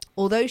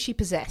 Although she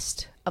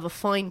possessed of a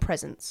fine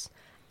presence,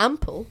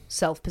 ample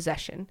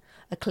self-possession,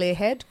 a clear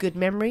head, good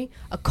memory,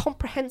 a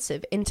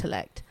comprehensive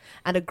intellect,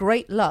 and a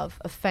great love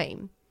of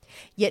fame,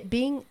 yet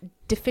being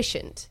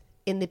deficient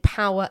in the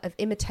power of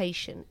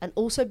imitation and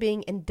also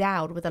being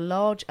endowed with a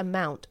large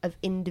amount of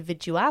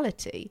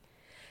individuality,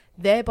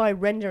 thereby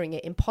rendering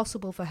it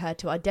impossible for her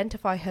to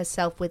identify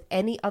herself with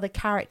any other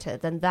character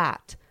than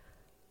that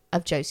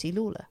of Josie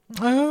Lawler.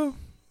 Oh,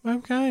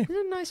 okay. Isn't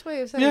that a nice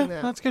way of saying that?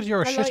 Yeah, that's good.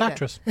 You're a shit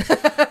actress.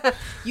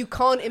 You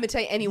can't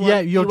imitate anyone.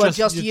 Yeah, you're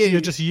just you. You're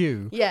just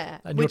you. Yeah,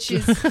 and which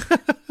is...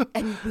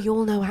 And we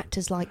all know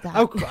actors like that.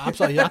 Oh,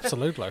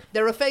 absolutely.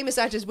 There are famous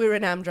actors. We're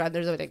in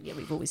Amdram.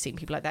 We've always seen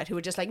people like that who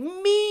are just like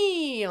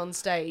me on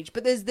stage.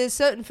 But there's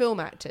certain film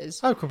actors.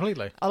 Oh,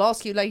 completely. I'll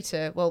ask you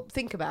later. Well,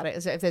 think about it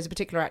as if there's a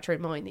particular actor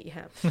in mind that you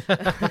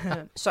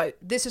have. So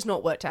this has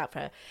not worked out for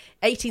her.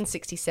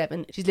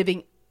 1867. She's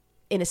living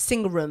in a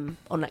single room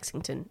on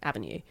Lexington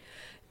Avenue.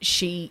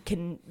 She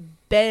can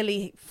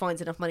barely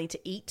finds enough money to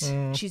eat.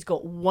 She's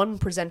got one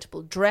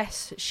presentable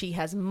dress. She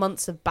has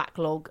months of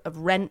backlog of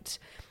rent.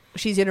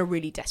 She's in a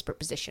really desperate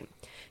position.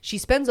 She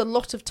spends a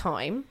lot of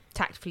time,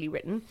 tactfully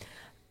written,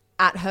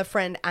 at her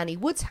friend Annie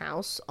Wood's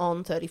house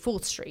on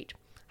 34th Street.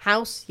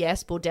 House,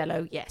 yes.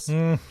 Bordello, yes.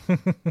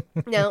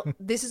 Now,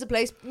 this is a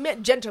place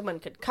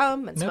gentlemen could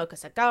come and smoke a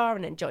cigar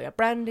and enjoy a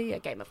brandy, a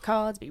game of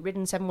cards, be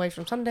ridden 7 ways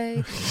from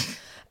Sunday.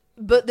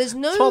 But there's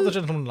no... That's what the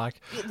gentlemen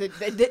like.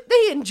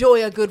 They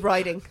enjoy a good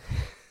riding.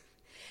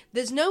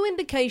 There's no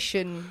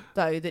indication,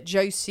 though, that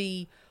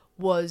Josie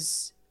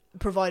was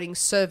providing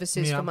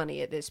services for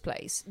money at this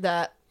place.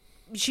 That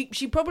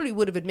she probably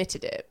would have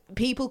admitted it.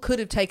 People could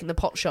have taken the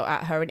pot shot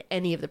at her in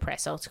any of the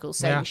press articles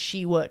saying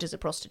she worked as a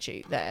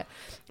prostitute there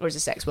or as a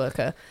sex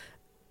worker.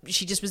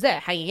 She just was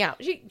there hanging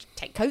out. She'd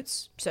take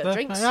coats, serve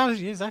drinks. Yeah,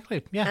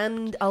 exactly. Yeah.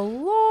 And a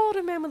lot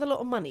of men with a lot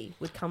of money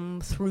would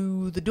come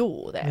through the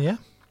door there. Yeah.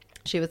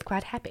 She was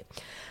quite happy.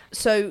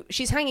 So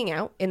she's hanging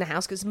out in the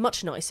house because it's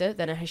much nicer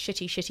than her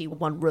shitty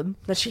one room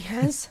that she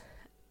has.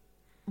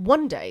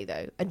 One day,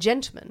 though, a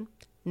gentleman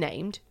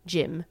named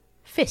Jim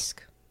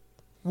Fisk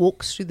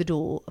walks through the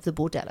door of the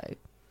bordello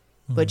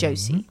where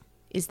Josie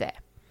is there.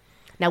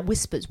 Now,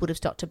 whispers would have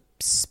started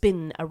to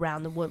spin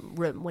around the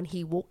room when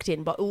he walked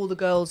in, but all the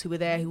girls who were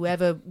there,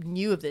 whoever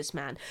knew of this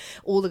man,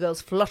 all the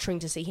girls fluttering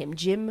to see him.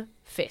 Jim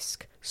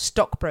Fisk,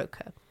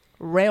 stockbroker,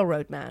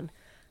 railroad man,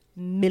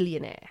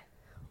 millionaire,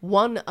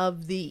 one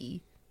of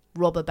the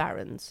robber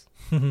barons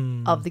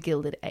of the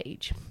Gilded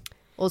Age,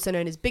 also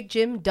known as Big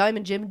Jim,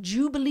 Diamond Jim,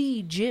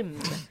 Jubilee Jim.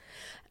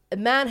 A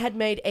man had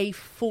made a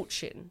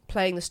fortune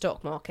playing the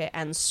stock market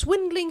and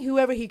swindling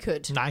whoever he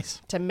could.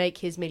 Nice. To make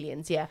his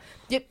millions, yeah.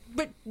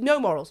 But no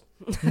morals.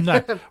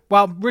 No.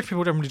 Well, rich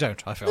people generally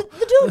don't, I feel.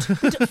 They don't.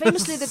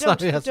 Famously, they don't.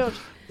 So, yes. They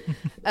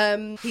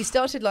don't. He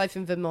started life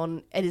in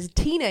Vermont. And as a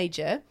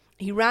teenager,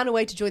 he ran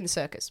away to join the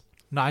circus.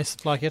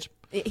 Nice. Like it.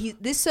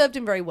 This served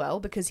him very well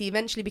because he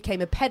eventually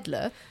became a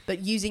peddler,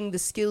 but using the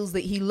skills that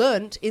he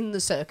learnt in the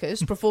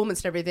circus, performance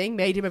and everything,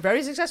 made him a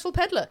very successful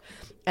peddler.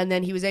 And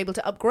then he was able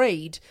to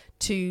upgrade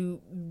to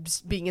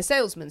being a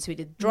salesman. So he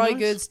did dry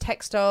goods,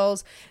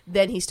 textiles.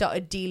 Then he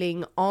started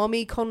dealing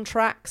army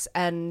contracts,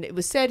 and it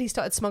was said he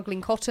started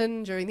smuggling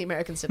cotton during the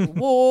American Civil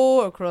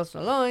War across the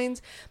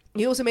lines.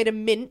 He also made a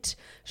mint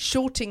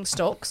shorting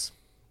stocks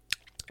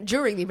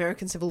during the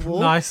American Civil War.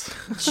 Nice.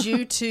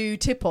 Due to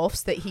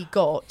tip-offs that he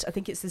got. I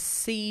think it's the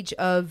siege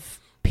of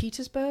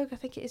Petersburg, I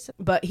think it is.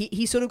 But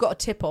he sort of got a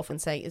tip-off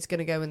and saying it's going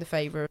to go in the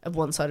favour of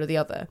one side or the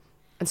other.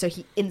 And so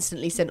he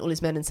instantly sent all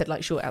his men and said,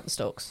 like, short out the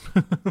stocks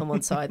on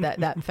one side,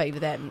 that favour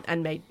them,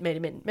 and made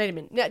him in.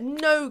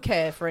 No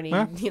care for any,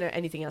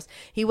 anything else.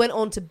 He went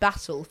on to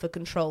battle for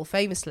control,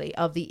 famously,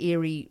 of the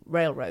Erie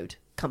Railroad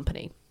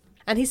Company.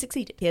 And he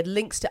succeeded. He had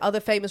links to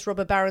other famous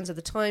robber barons of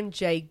the time,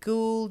 Jay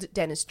Gould,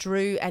 Dennis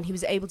Drew, and he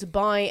was able to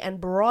buy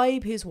and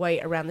bribe his way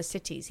around the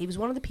cities. He was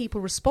one of the people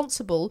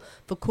responsible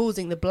for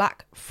causing the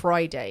Black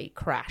Friday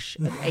crash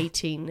of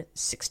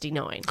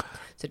 1869.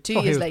 So 2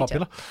 years later.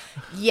 Popular.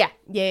 Yeah.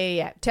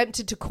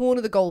 Tempted to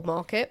corner the gold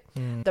market.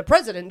 The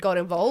president got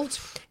involved.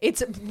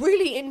 It's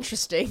really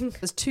interesting.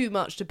 There's too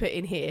much to put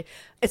in here.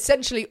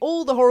 Essentially,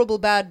 all the horrible,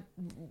 bad,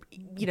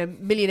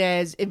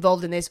 millionaires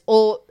involved in this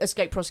all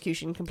escaped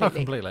prosecution completely. Oh,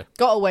 completely.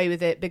 Got away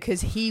with it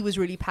because he was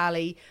really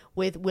pally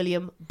with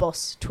William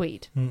Boss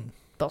Tweed.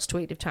 Boss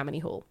Tweed of Tammany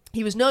Hall.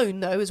 He was known,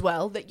 though, as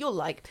well, that you're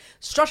like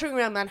struttering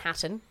around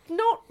Manhattan,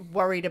 not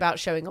worried about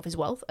showing off his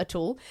wealth at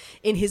all,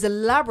 in his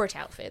elaborate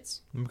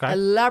outfits,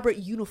 elaborate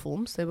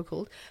uniforms, they were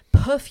called,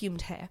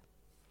 perfumed hair,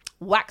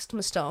 waxed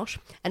moustache,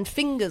 and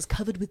fingers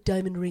covered with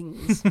diamond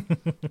rings.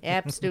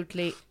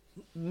 Absolutely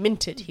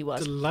minted he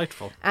was.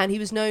 Delightful. And he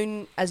was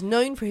known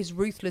for his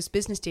ruthless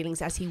business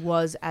dealings as he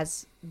was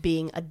as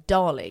being a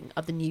darling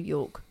of the New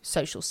York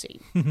social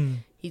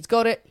scene. He's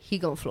got it, he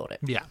gonna flaunt it.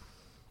 Yeah.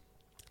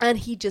 And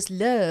he just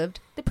loved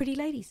the pretty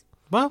ladies.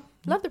 Well.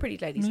 Loved the pretty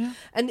ladies. Yeah.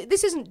 And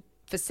this isn't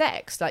for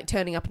sex, like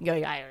turning up and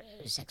going, I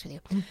have sex with you.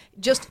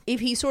 Just if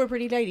he saw a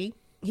pretty lady,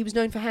 he was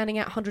known for handing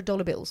out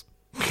 $100 bills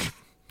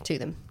to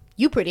them.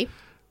 You pretty,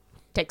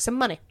 take some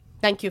money.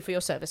 Thank you for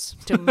your service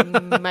to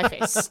my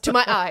face, to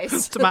my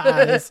eyes. To my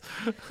eyes.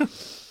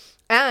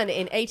 And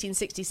in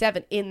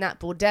 1867, in that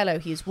bordello,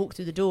 he has walked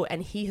through the door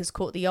and he has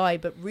caught the eye,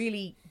 but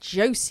really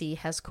Josie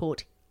has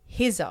caught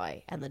his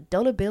eye, and the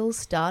dollar bills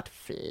start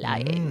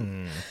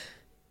flying.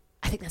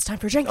 I think that's time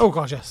for a drink. Oh,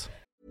 God, yes.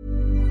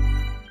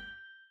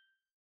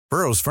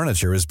 Burrow's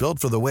furniture is built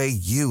for the way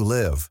you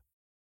live.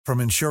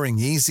 From ensuring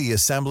easy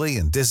assembly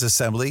and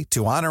disassembly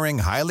to honoring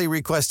highly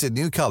requested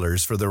new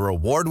colors for their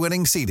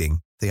award-winning seating,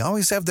 they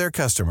always have their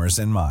customers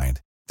in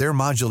mind. Their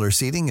modular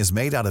seating is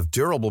made out of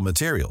durable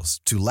materials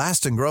to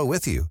last and grow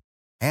with you.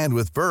 And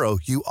with Burrow,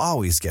 you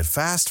always get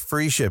fast,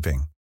 free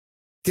shipping.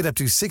 Get up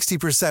to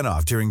 60%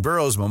 off during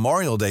Burrow's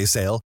Memorial Day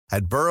sale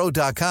at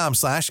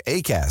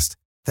burrow.com/ACAST.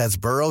 That's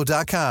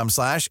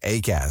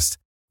burrow.com/ACAST.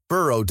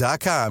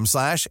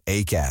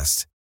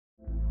 burrow.com/ACAST.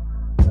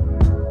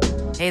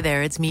 Hey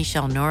there, it's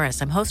Michelle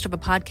Norris. I'm host of a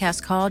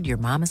podcast called Your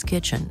Mama's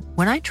Kitchen.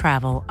 When I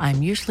travel,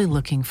 I'm usually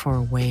looking for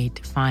a way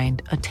to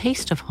find a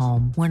taste of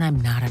home when I'm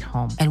not at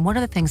home. And one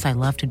of the things I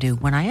love to do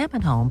when I am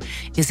at home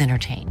is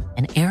entertain.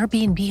 And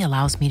Airbnb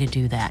allows me to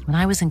do that. When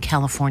I was in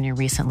California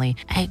recently,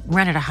 I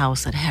rented a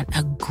house that had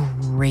a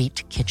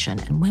great kitchen.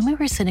 And when we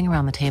were sitting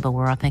around the table,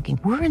 we're all thinking,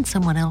 we're in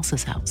someone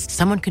else's house.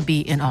 Someone could be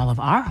in all of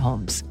our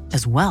homes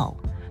as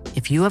well.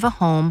 If you have a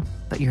home,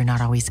 but you're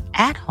not always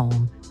at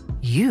home,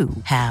 you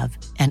have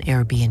an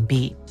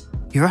Airbnb.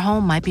 Your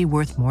home might be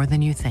worth more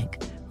than you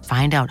think.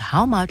 Find out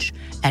how much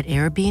at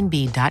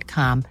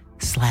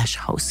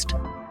airbnb.com/host.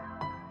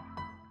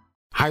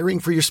 Hiring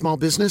for your small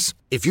business?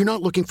 If you're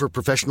not looking for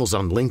professionals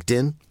on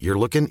LinkedIn, you're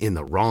looking in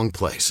the wrong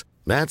place.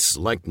 That's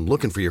like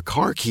looking for your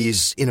car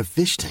keys in a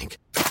fish tank.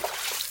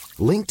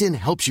 LinkedIn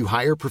helps you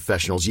hire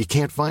professionals you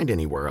can't find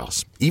anywhere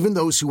else, even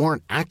those who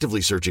aren't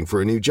actively searching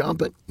for a new job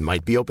but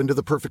might be open to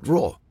the perfect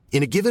role.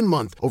 In a given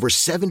month, over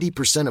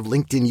 70% of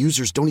LinkedIn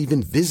users don't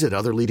even visit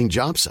other leading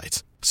job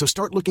sites. So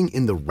start looking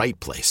in the right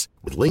place.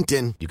 With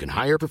LinkedIn, you can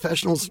hire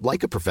professionals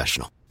like a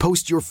professional.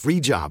 Post your free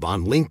job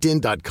on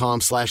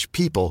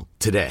linkedin.com/people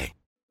today.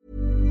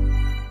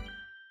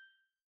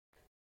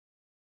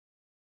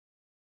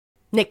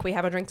 Nick, we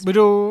have our drinks. We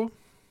do.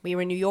 We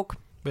were in New York.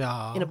 We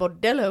are. In a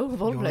bordello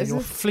of all places.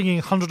 You're flinging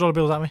 $100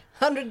 bills at me.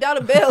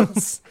 $100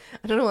 bills.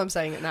 I don't know why I'm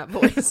saying it in that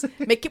voice.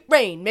 Make it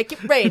rain, make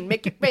it rain,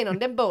 make it rain on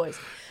them boys.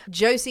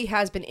 Josie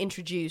has been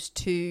introduced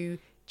to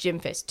Jim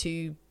Fist,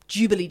 to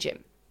Jubilee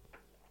Jim.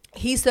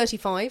 He's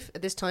 35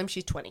 at this time,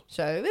 she's 20.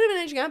 So a bit of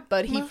an age gap,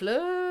 but he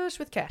flush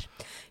with cash.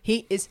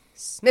 He is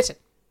smitten.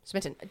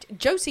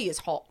 Josie is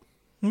hot.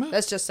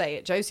 Let's just say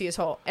it. Josie is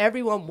hot.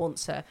 Everyone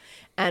wants her.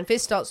 And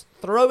Fist starts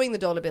throwing the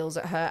dollar bills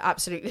at her,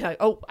 absolutely like,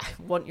 oh, I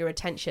want your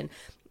attention.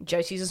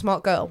 Josie's a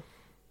smart girl.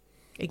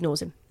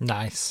 Ignores him.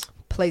 Nice.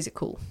 Plays it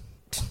cool.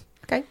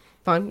 Okay,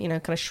 fine.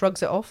 Kind of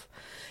shrugs it off.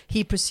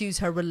 He pursues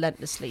her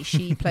relentlessly.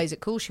 She plays it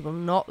cool. She will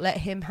not let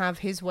him have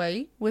his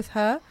way with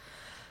her.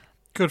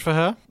 Good for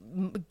her.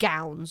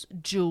 Gowns,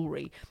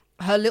 jewellery.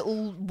 Her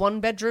little one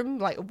bedroom,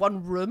 like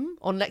one room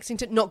on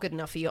Lexington, not good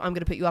enough for you. I'm going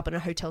to put you up in a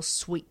hotel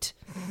suite.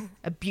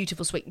 A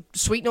beautiful suite.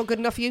 Suite not good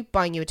enough for you?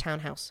 Buying you a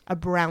townhouse. A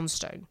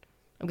brownstone.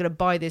 I'm going to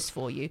buy this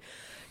for you.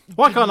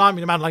 Why can't I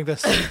meet a man like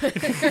this?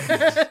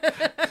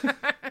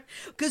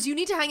 Because you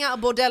need to hang out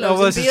at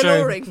bordellos and be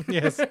alluring.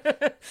 Yes.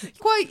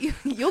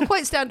 You're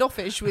quite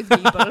standoffish with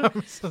people.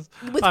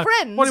 With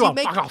friends, what do you want?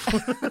 Fuck off.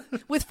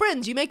 With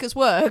friends, you make us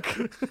work.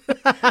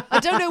 I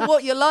don't know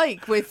what you're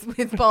like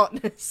with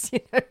partners.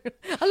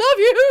 I love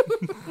you.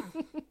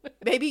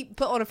 Maybe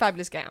put on a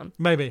fabulous gown.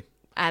 Maybe.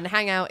 And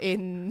hang out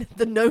in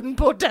the known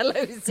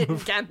bordellos in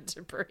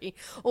Canterbury.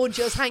 Or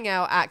just hang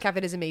out at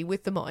Cafe des Amis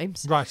with the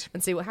mimes. Right.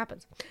 And see what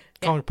happens.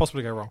 Can't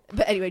possibly go wrong.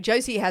 But anyway,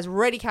 Josie has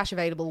ready cash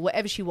available,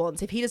 whatever she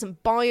wants. If he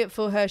doesn't buy it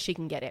for her, she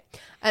can get it.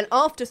 And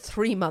after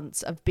 3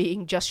 months of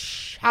being just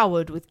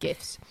showered with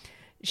gifts,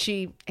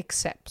 she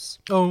accepts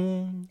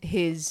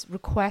his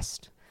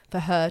request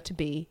for her to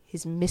be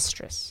his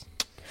mistress.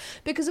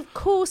 Because, of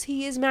course,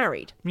 he is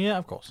married. Yeah,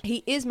 of course.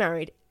 He is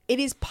married. It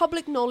is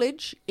public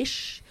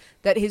knowledge-ish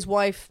that his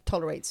wife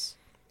tolerates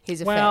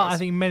his affairs. Well, I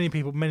think many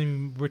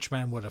rich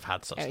men would have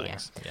had such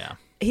things. Yeah.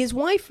 His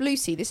wife,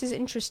 Lucy, this is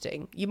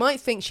interesting. You might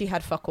think she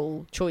had fuck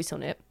all choice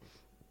on it.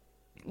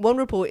 One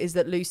report is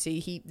that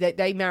Lucy,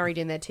 they married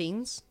in their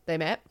teens. They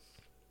met.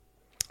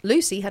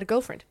 Lucy had a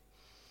girlfriend.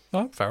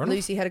 Oh, fair enough.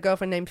 Lucy had a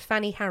girlfriend named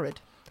Fanny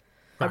Harrod.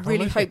 I Right,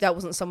 really Lucy. hope that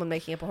wasn't someone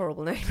making up a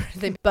horrible name or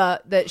anything.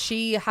 But that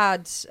she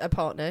had a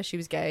partner. She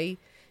was gay.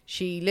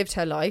 She lived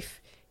her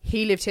life.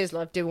 He lived his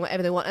life doing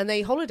whatever they want. And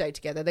they holidayed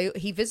together.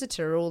 He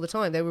visited her all the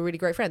time. They were really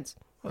great friends.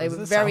 They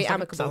were very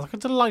amicable. Sounds like a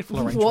delightful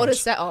arrangement. What a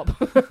setup.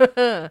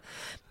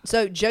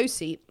 So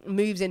Josie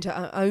moves into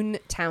her own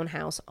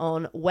townhouse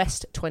on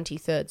West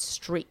 23rd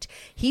Street.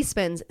 He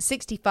spends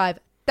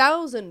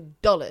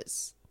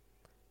 $65,000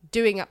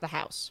 doing up the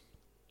house.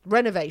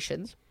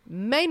 Renovations.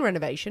 Main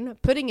renovation,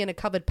 putting in a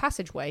covered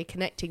passageway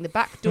connecting the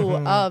back door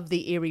of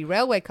the Erie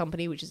Railway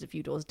Company, which is a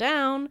few doors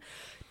down,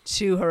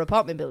 to her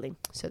apartment building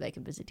so they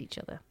can visit each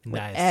other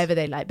whenever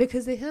they like,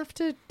 because they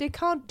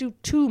can't do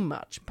too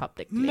much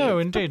publicly. No,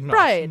 indeed not.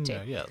 Propriety.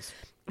 No, yes.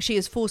 She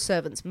has 4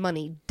 servants,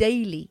 money,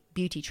 daily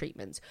beauty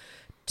treatments,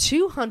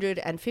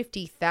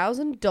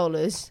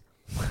 $250,000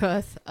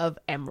 worth of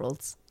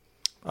emeralds.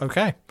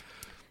 Okay.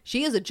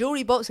 She has a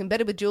jewellery box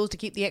embedded with jewels to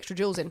keep the extra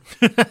jewels in.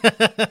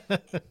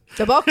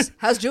 The box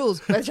has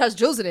jewels. It has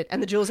jewels in it,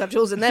 and the jewels have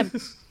jewels in them.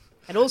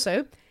 And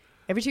also,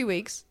 every 2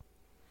 weeks,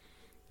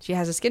 she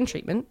has a skin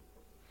treatment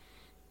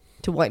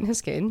to whiten her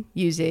skin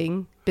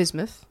using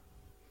bismuth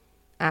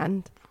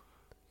and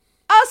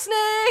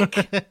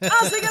arsenic!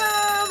 Arsenic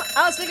alarm!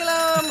 Arsenic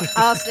alarm!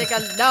 Arsenic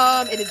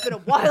alarm! It has been a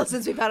while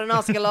since we've had an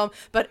arsenic alarm,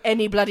 but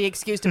any bloody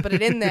excuse to put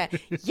it in there.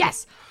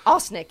 Yes,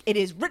 arsenic. It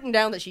is written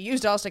down that she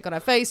used arsenic on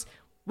her face.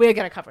 We're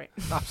going to cover it.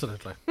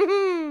 Absolutely.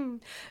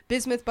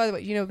 Bismuth, by the way,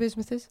 you know what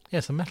bismuth is? Yeah,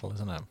 it's a metal,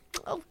 isn't it?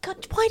 Oh,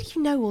 God, why do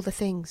you know all the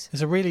things?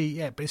 It's a really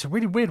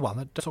weird one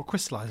that sort of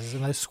crystallizes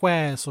in those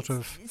square sort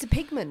of... It's a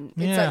pigment.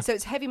 Yeah. So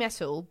it's heavy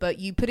metal, but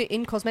you put it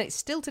in cosmetics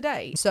still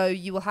today. So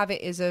you will have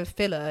it as a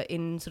filler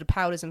in sort of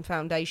powders and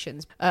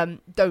foundations.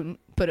 Don't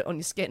put it on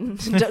your skin.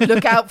 Don't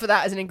look out for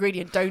that as an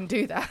ingredient. Don't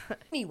do that.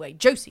 Anyway,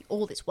 Josie,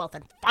 all this wealth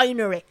and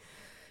finery.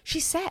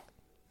 She's set.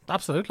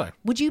 Absolutely.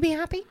 Would you be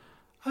happy?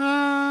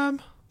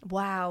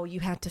 Wow,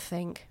 you had to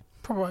think.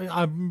 Probably.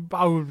 I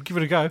would give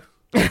it a go.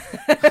 What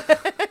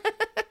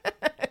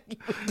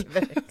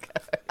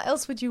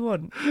else would you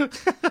want?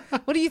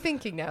 What are you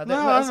thinking now? No,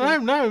 I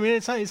don't know. I mean,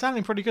 it's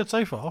sounding pretty good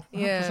so far.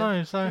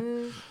 Yeah.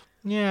 So.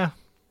 Yeah.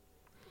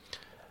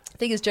 The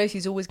thing is,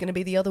 Josie's always going to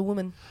be the other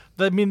woman.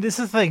 I mean, this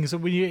is the thing. So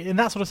when you in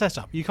that sort of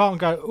setup, you can't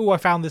go, "Oh, I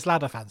found this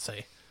ladder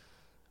fancy."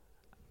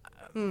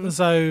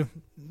 So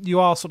you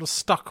are sort of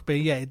stuck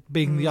being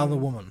the other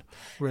woman,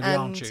 really,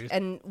 aren't you?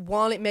 And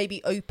while it may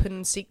be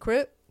open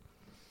secret,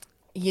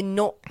 you're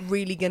not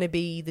really going to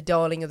be the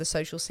darling of the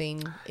social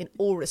scene in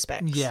all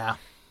respects. Yeah.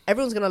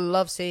 Everyone's going to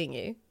love seeing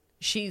you.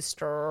 She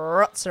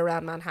struts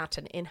around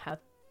Manhattan in her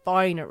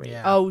finery.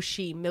 Yeah. Oh,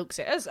 she milks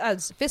it,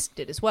 as Fisk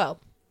did as well.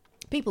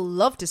 People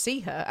love to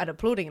see her and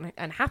applauding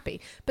and happy,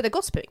 but they're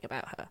gossiping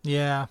about her.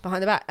 Yeah.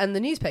 Behind the back. And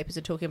the newspapers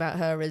are talking about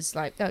her as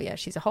like, oh yeah,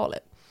 she's a harlot.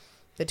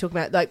 They're talking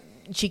about, like,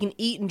 she can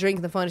eat and drink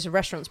in the finest of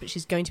restaurants, but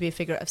she's going to be a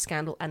figure of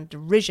scandal and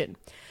derision.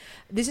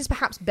 This is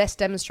perhaps best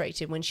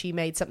demonstrated when she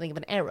made something of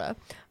an error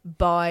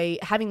by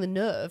having the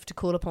nerve to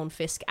call upon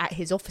Fisk at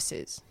his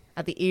offices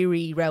at the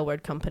Erie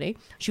Railroad Company.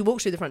 She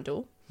walks through the front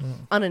door,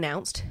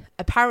 unannounced,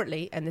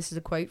 apparently, and this is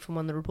a quote from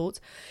one of the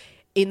reports,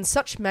 in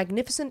such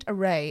magnificent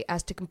array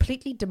as to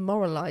completely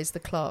demoralise the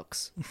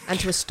clerks and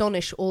to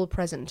astonish all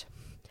present.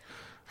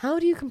 How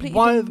do you completely...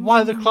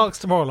 Why are the clerks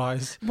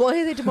demoralised?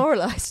 Why are they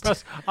demoralised?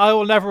 I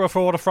will never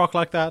afford a frock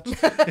like that.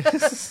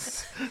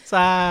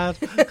 Sad.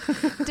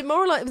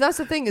 Demoralised. That's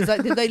the thing. Is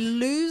like, did they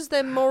lose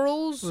their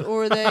morals,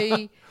 or are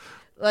they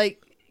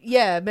like?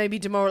 Yeah, maybe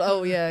demoral.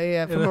 Oh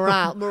yeah. For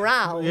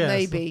morale, Yes.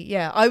 maybe.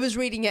 Yeah, I was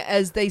reading it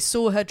as they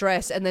saw her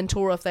dress and then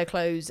tore off their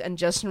clothes and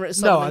just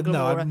No, I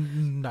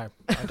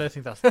don't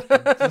think that's the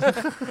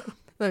case.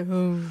 Like,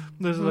 oh,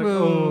 There's like,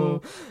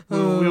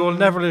 we will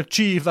never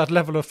achieve that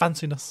level of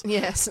fanciness.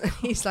 yes.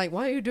 He's like,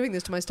 why are you doing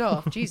this to my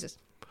staff? Jesus.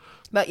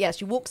 But yes,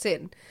 she walks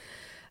in.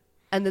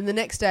 And then the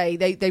next day,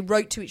 they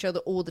wrote to each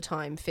other all the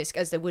time, Fisk,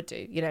 as they would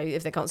do. You know,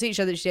 if they can't see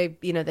each other, they're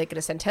going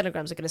to send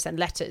telegrams, they're going to send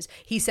letters.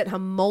 He sent her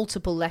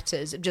multiple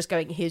letters, just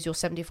going, here's your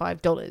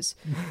 $75.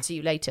 See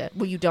you later.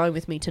 Will you dine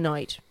with me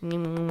tonight?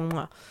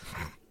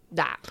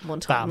 That one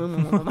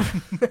time.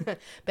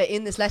 But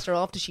in this letter,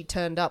 after she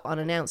turned up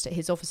unannounced at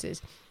his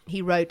offices,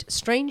 he wrote,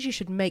 strange you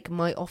should make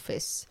my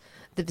office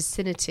the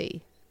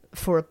vicinity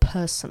for a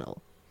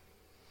personal.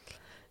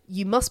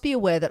 You must be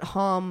aware that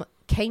harm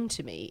came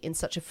to me in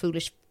such a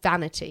foolish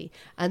vanity,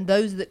 and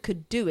those that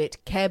could do it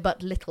care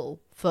but little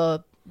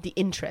for the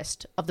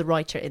interest of the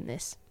writer in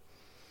this.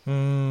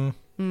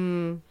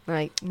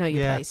 Like, know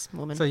your place,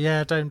 woman. So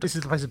this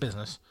is the place of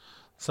business.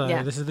 So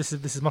this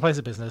is my place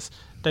of business.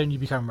 Don't you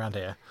be coming around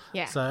here.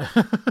 Yeah. So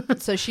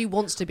so she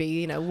wants to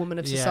be, a woman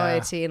of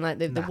society and like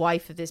the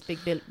wife of this big,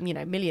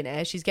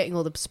 millionaire. She's getting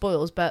all the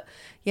spoils, but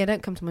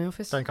don't come to my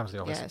office. Don't come to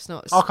the office. Yeah, it's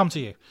not. I'll come to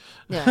you.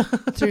 Yeah,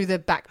 through the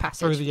back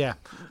passage.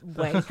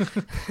 Way.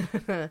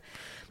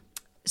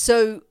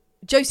 So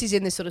Josie's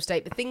in this sort of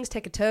state, but things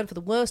take a turn for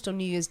the worst on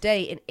New Year's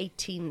Day in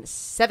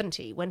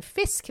 1870, when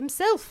Fisk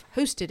himself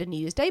hosted a New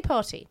Year's Day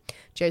party.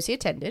 Josie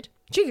attended.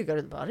 She could go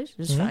to the party. It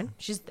was fine.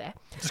 She's there.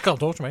 Just can't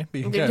talk to me, but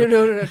you can go.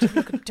 No.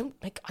 Don't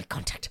make eye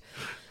contact.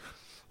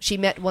 She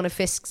met one of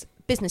Fisk's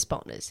business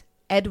partners,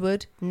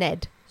 Edward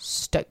Ned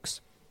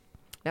Stokes.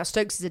 Now,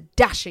 Stokes is a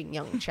dashing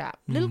young chap,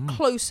 a little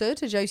closer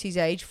to Josie's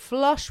age,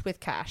 flush with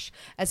cash,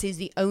 as he's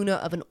the owner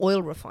of an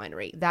oil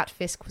refinery that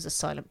Fisk was a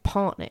silent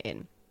partner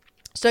in.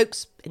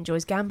 Stokes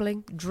enjoys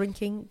gambling,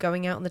 drinking,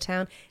 going out in the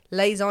town,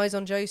 lays eyes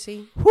on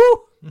Josie.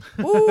 Woo!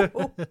 Woo!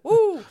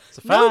 Woo! It's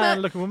a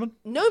fine-looking woman.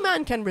 No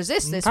man can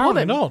resist this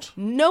Apparently woman. not.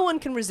 No one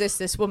can resist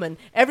this woman.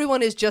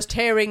 Everyone is just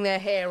tearing their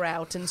hair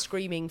out and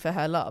screaming for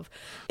her love.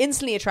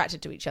 Instantly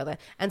attracted to each other.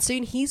 And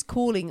soon he's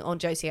calling on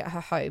Josie at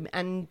her home,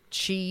 and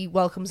she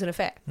welcomes an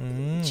affair.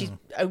 She's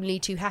only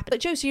too happy. Like,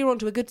 Josie, you're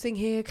onto a good thing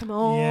here. Come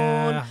on.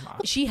 Yeah.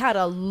 She had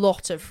a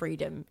lot of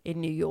freedom in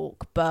New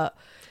York, but...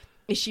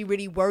 is she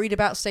really worried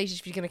about status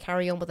if she's going to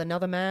carry on with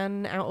another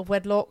man out of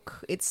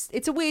wedlock? It's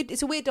a weird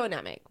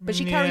dynamic. But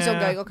she carries on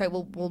going, okay,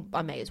 well,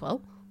 I may as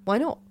well. Why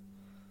not?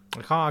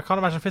 I can't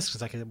imagine Fisk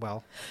taking it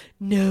well.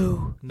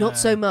 No, not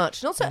so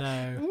much.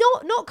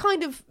 Not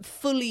kind of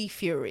fully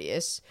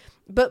furious,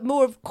 but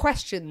more of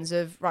questions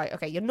of, right,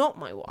 okay, you're not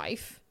my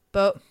wife,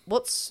 but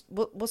what's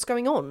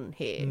going on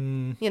here?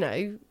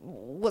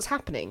 What's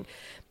happening?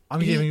 I'm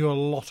giving you a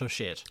lot of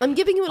shit. I'm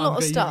giving you a lot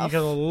of stuff. You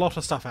get a lot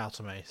of stuff out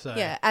of me. So.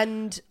 Yeah,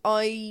 and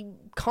I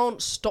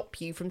can't stop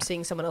you from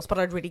seeing someone else, but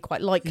I'd really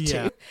quite like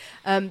to.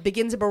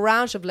 Begins a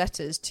barrage of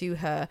letters to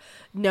her,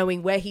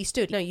 knowing where he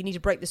stood. No, you need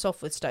to break this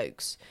off with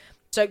Stokes.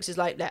 Stokes is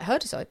like, let her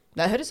decide.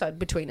 Let her decide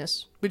between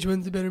us. Which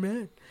one's the better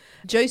man?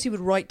 Josie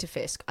would write to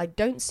Fisk, I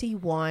don't see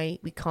why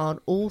we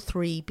can't all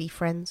three be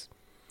friends.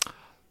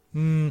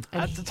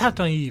 It's a tad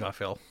naive, I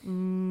feel.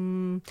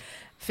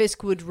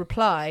 Fisk would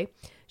reply,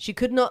 she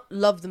could not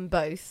love them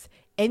both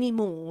any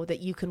more that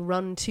you can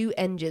run two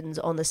engines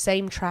on the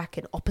same track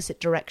in opposite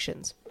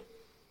directions.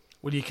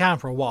 Well, you can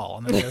for a while,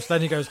 and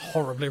then he goes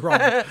horribly wrong.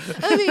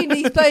 I mean,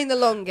 he's playing the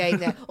long game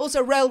there.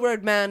 Also,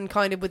 railroad man,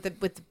 kind of with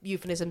the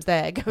euphemisms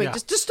there, going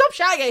just stop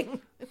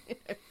shagging.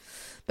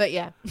 But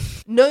yeah,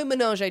 no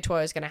menage a trois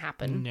is going to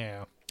happen.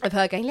 No. Of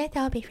her going, let's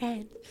all be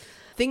friends.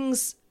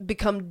 Things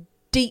become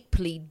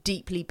deeply,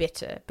 deeply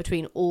bitter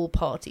between all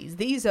parties.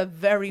 These are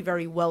very,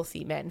 very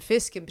wealthy men,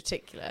 Fisk in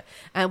particular.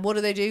 And what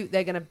do?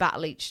 They're going to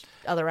battle each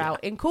other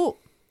out in court.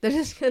 They're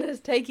just going to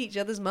take each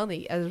other's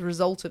money as a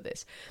result of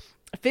this.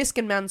 Fisk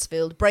and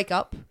Mansfield break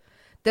up,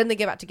 then they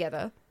get back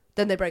together,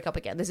 then they break up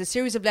again. There's a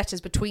series of letters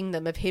between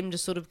them of him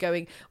just sort of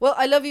going, well,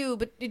 I love you,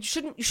 but you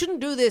shouldn't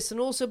do this, and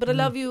also, but I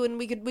love you, and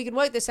we can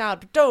work this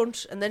out, but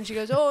don't. And then she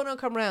goes, oh no,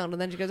 come round.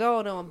 And then she goes,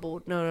 oh no, I'm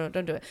bored. No,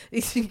 don't do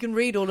it. You can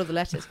read all of the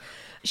letters.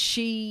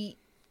 She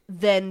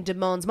then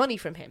demands money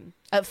from him.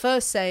 At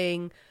first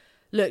saying,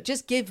 look,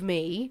 just give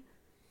me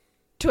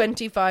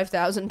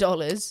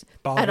 $25,000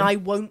 and I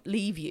won't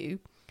leave you.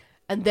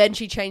 And then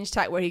she changed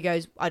tack where he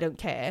goes, I don't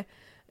care.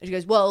 And she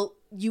goes, well,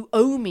 you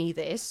owe me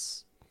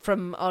this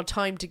from our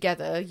time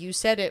together. You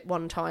said it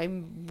one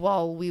time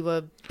while we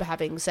were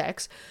having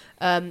sex.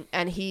 And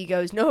he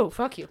goes, no,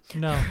 fuck you.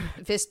 No.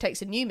 Fisk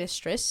takes a new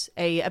mistress,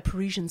 a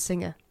Parisian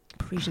singer.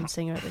 Parisian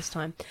singer at this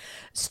time.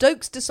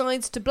 Stokes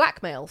decides to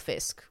blackmail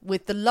Fisk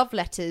with the love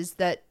letters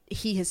that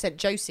he has sent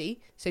Josie,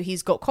 so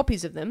he's got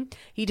copies of them.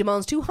 He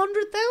demands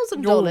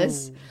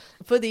 $200,000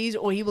 for these,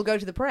 or he will go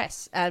to the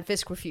press, and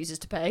Fisk refuses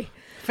to pay.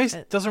 Fisk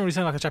doesn't really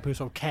sound like a chap who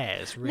sort of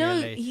cares,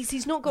 really. No,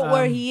 he's not got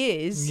where he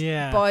is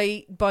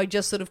by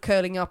just sort of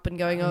curling up and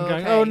going,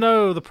 okay. Oh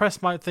no, the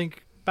press might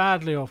think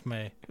badly of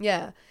me.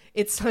 Yeah,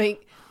 it's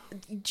like,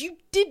 you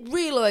did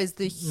realise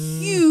the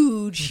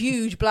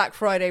huge Black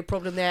Friday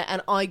problem there,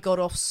 and I got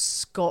off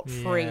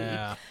scot-free.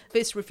 Yeah.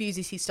 Fisk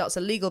refuses. He starts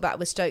a legal battle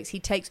with Stokes.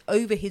 He takes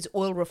over his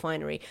oil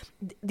refinery.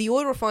 The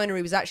oil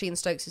refinery was actually in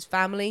Stokes'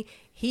 family.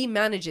 He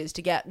manages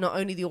to get not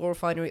only the oil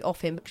refinery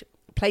off him, but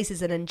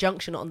places an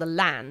injunction on the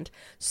land,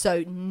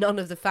 so none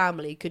of the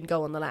family could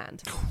go on the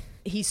land.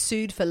 He's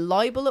sued for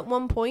libel at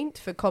one point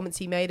for comments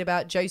he made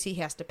about Josie.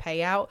 He has to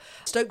pay out.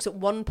 Stokes at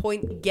one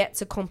point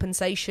gets a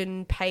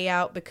compensation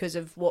payout because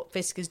of what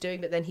Fisk is doing,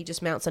 but then he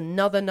just mounts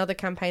another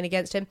campaign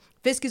against him.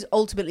 Fisk is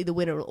ultimately the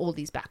winner of all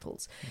these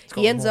battles.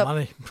 He ends up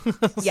money.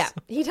 Yeah,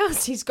 he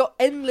does. He's got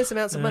endless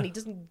amounts of money. He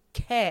doesn't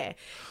care.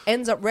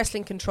 Ends up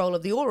wresting control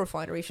of the oil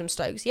refinery from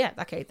Stokes. Yeah,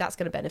 okay, that's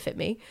going to benefit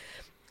me.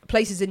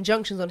 Places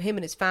injunctions on him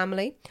and his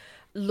family.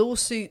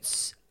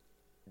 Lawsuits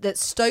that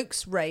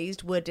Stokes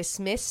raised were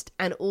dismissed,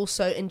 and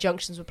also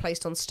injunctions were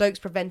placed on Stokes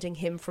preventing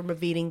him from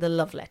revealing the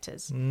love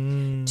letters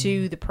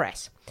to the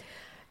press.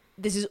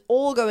 This is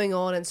all going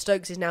on, and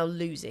Stokes is now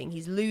losing.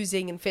 He's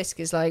losing, and Fisk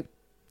is like,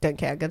 don't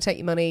care, I'm going to take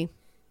your money.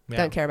 Yeah.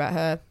 Don't care about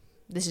her.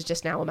 This is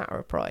just now a matter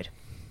of pride.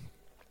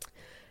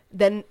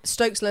 Then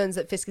Stokes learns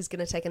that Fisk is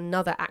going to take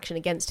another action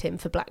against him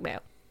for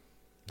blackmail,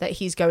 that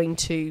he's going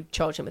to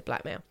charge him with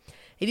blackmail.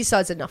 He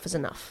decides enough is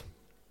enough,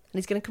 and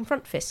he's going to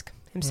confront Fisk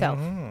himself.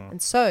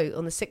 And so,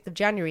 on the 6th of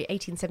January,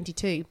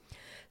 1872,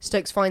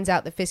 Stokes finds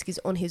out that Fisk is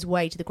on his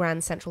way to the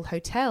Grand Central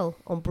Hotel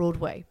on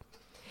Broadway.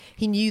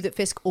 He knew that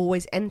Fisk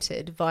always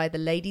entered via the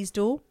ladies'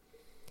 door.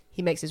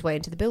 He makes his way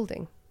into the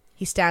building.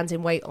 He stands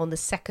in wait on the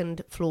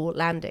second floor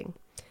landing.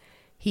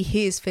 He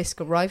hears Fisk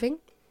arriving.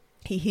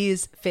 He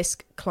hears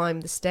Fisk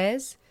climb the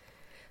stairs.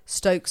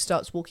 Stokes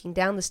starts walking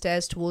down the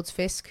stairs towards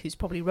Fisk, who's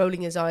probably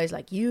rolling his eyes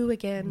like, you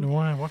again?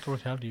 Why? What the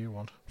hell do you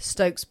want?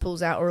 Stokes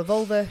pulls out a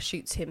revolver,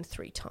 shoots him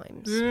 3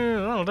 times.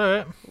 Yeah, that'll do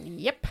it.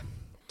 Yep.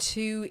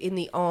 2 in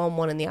the arm,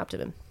 1 in the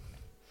abdomen.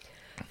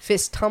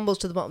 Fisk tumbles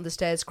to the bottom of the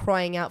stairs,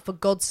 crying out, for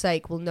God's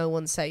sake, will no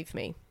one save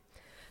me?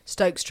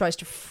 Stokes tries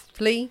to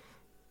flee.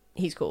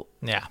 He's caught.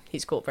 Yeah.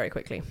 He's caught very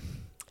quickly.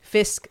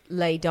 Fisk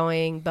lay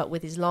dying, but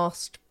with his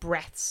last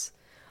breaths,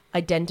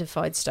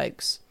 identified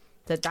Stokes.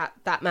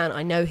 That man,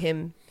 I know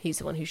him, he's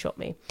the one who shot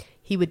me.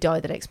 He would die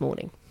the next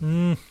morning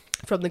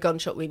from the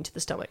gunshot wound to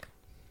the stomach.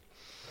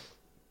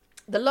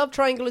 The love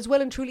triangle is well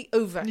and truly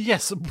over.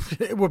 Yes,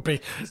 it would be.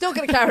 It's not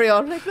going to carry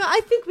on. Like,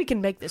 I think we can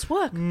make this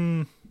work.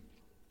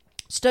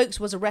 Stokes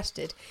was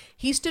arrested.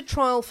 He stood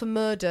trial for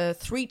murder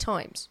 3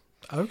 times.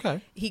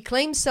 Okay. He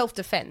claimed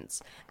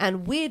self-defense,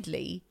 and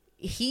weirdly,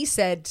 he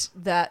said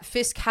that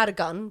Fisk had a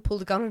gun,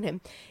 pulled a gun on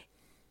him.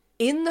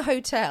 In the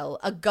hotel,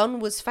 a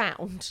gun was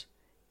found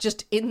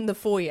just in the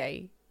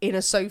foyer, in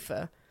a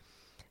sofa,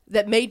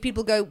 that made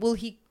people go, well,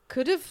 he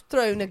could have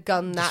thrown a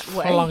gun that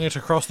way. Flung it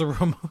across the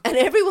room. And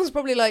everyone's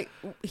probably like,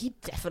 he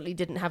definitely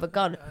didn't have a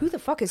gun. Who the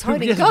fuck is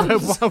hiding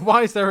guns?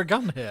 Why is there a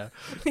gun here?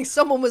 I think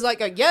someone was like,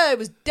 yeah, it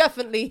was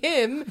definitely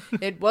him.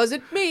 It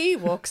wasn't me.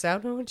 Walks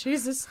out. Oh,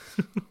 Jesus.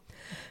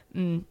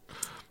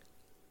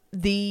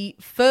 The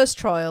first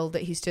trial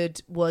that he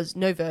stood was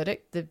no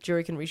verdict. The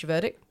jury can reach a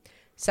verdict.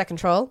 Second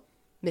trial,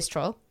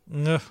 mistrial.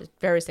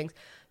 Various things.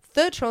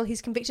 Third trial,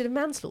 he's convicted of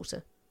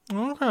manslaughter.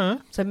 Okay.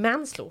 So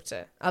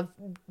manslaughter. Of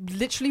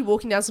literally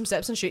walking down some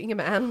steps and shooting a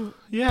man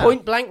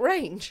point blank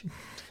range.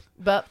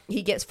 But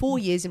he gets 4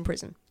 years in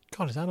prison.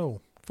 God, is that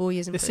all? 4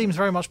 years in prison. It seems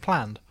very much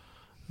planned.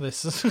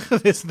 This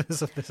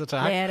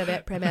attack. Yeah, a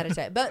bit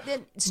premeditated. But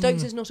then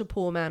Stokes is not a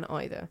poor man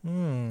either.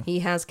 He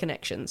has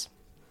connections.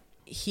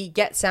 He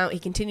gets out. He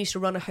continues to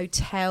run a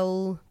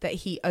hotel that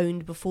he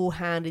owned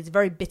beforehand. He's a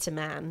very bitter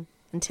man.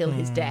 until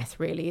his death,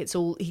 really. It's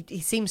all he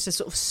seems to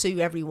sort of sue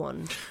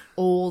everyone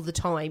all the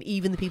time,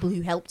 even the people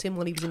who helped him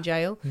while he was in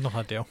jail. Not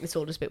ideal. It's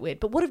all just a bit weird.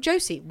 But what of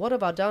Josie? What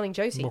of our darling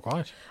Josie? Not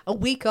quite. A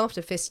week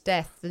after Fisk's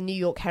death, the New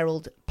York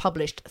Herald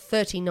published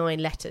 39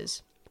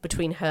 letters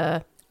between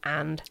her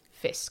and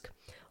Fisk.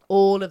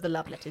 All of the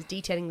love letters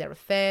detailing their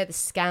affair, the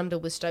scandal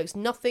with Stokes,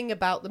 nothing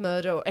about the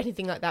murder or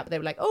anything like that, but they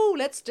were like, oh,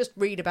 let's just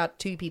read about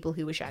two people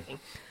who were shagging.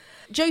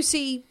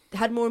 Josie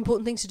had more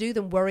important things to do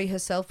than worry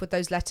herself with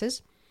those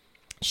letters.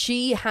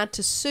 She had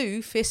to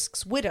sue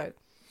Fisk's widow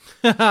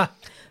for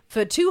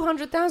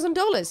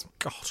 $200,000.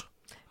 God.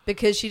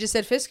 Because she just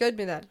said, Fisk owed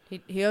me that.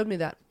 He owed me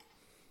that.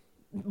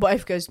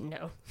 Wife goes,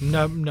 no.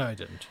 No, I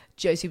didn't.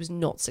 Josie was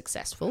not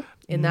successful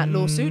in that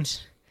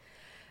lawsuit.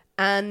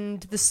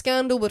 And the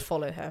scandal would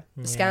follow her.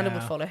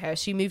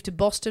 She moved to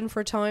Boston for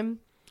a time.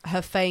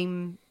 Her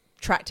fame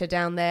tracked her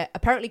down there.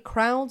 Apparently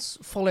crowds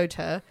followed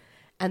her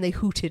and they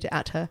hooted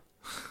at her.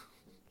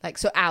 Like,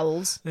 so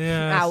owls.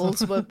 Yeah.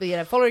 Owls were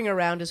following her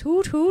around as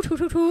hoot, hoot, hoot,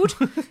 hoot, hoot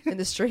in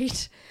the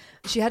street.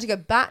 She had to go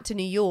back to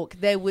New York.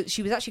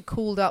 She was actually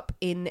called up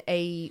in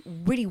a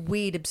really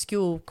weird,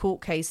 obscure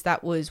court case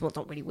that was, well,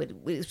 not really weird,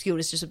 obscure,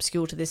 it's just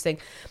obscure to this thing,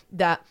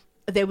 that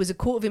there was a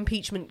court of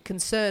impeachment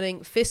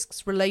concerning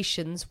Fisk's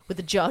relations with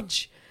a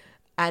judge,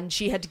 and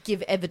she had to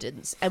give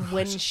evidence. And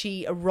when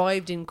she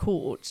arrived in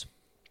court,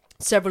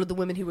 several of the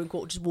women who were in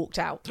court just walked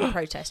out in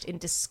protest, in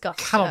disgust.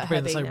 Cannot be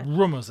in the same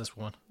room as this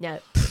one. No.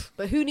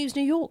 But who knew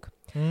New York?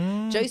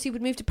 Josie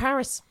would move to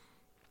Paris.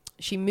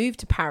 She moved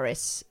to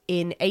Paris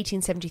in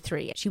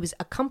 1873. She was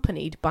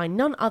accompanied by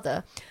none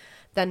other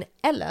than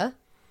Ella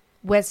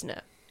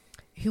Wesner,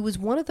 who was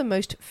one of the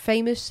most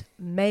famous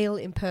male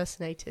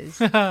impersonators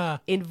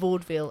in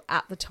vaudeville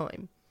at the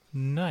time.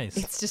 Nice.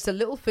 It's just a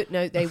little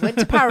footnote. They went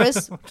to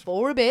Paris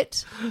for a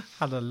bit.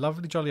 Had a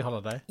lovely, jolly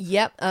holiday.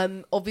 Yep.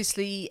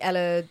 Obviously,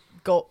 Ella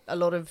got a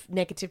lot of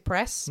negative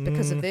press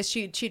because of this.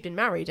 She'd been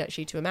married,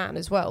 actually, to a man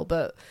as well,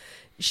 but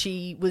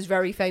she was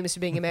very famous for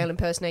being a male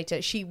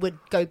impersonator. She would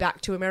go back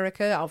to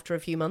America after a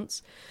few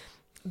months,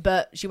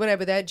 but she went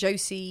over there.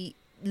 Josie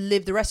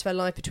lived the rest of her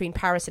life between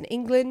Paris and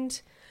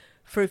England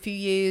for a few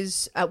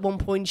years. At one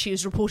point, she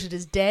was reported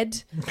as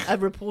dead. A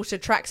reporter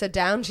tracks her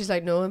down. She's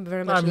like, no, I'm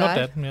very much alive. I'm not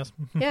dead, yes.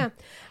 Yeah.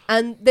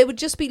 And there would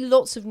just be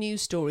lots of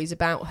news stories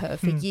about her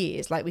for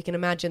years. Like, we can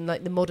imagine,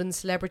 like, the modern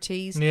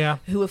celebrities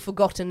who are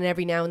forgotten and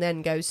every now and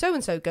then go,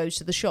 so-and-so goes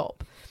to the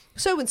shop.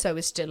 So-and-so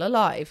is still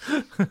alive.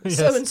 Yes.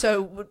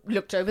 So-and-so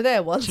looked over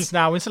there once. She's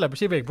now in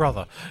Celebrity Big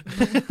Brother.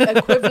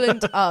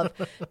 Equivalent of.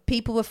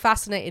 People were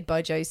fascinated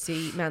by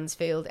Josie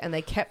Mansfield, and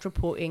they kept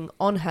reporting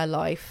on her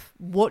life,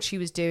 what she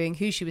was doing,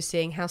 who she was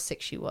seeing, how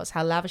sick she was,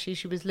 how lavishly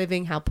she was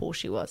living, how poor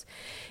she was.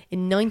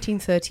 In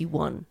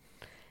 1931,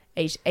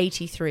 aged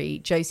 83,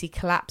 Josie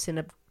collapsed in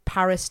a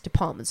Paris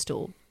department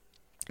store,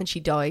 and she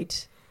died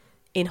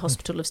in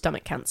hospital of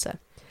stomach cancer.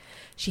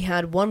 She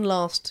had one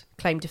last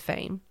claim to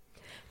fame,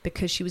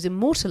 because she was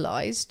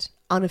immortalised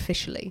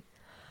unofficially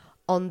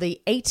on the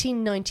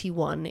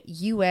 1891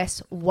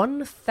 US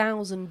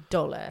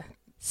 $1,000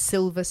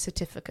 silver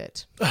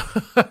certificate.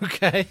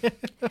 Okay.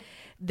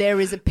 There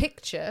is a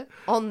picture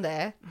on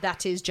there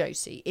that is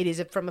Josie. It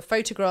is from a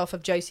photograph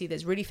of Josie.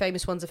 There's really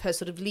famous ones of her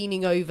sort of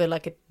leaning over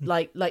like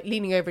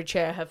leaning over a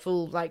chair, her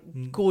full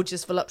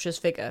gorgeous voluptuous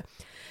figure.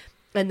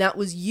 And that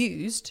was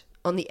used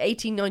on the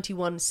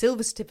 1891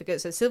 silver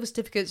certificate. So silver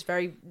certificate's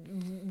very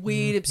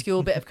weird,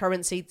 obscure bit of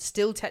currency,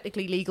 still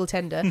technically legal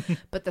tender,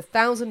 but the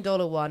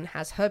 $1,000 one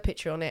has her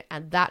picture on it,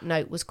 and that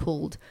note was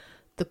called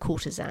the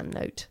courtesan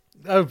note.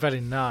 Oh, very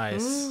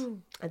nice.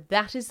 And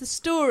that is the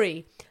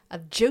story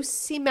of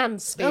Josie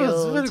Mansfield.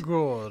 Oh, that's very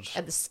good.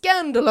 And the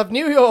scandal of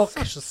New York.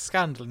 Such a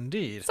scandal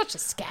indeed. Such a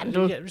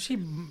scandal. Yeah, she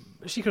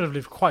could have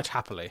lived quite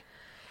happily.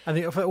 I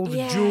think for all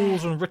the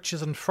jewels and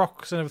riches and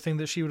frocks and everything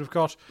that she would have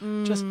got,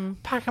 just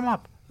pack them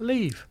up,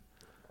 leave.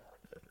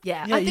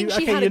 Yeah, I think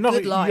she had a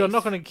good life. You're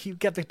not going to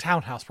get the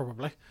townhouse,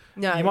 probably.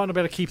 No. You might not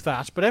be able to keep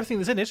that, but everything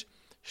that's in it,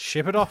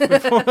 ship it off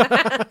before.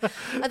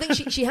 I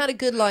think she had a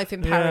good life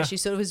in Paris. Yeah. She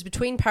sort of was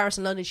between Paris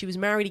and London. She was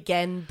married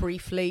again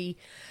briefly.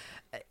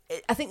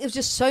 I think there was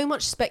just so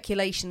much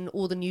speculation in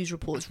all the news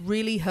reports.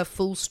 Really, her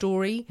full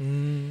story,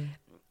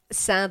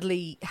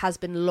 sadly, has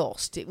been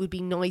lost. It would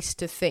be nice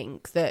to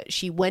think that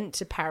she went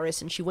to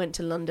Paris and she went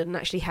to London and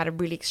actually had a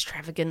really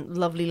extravagant,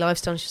 lovely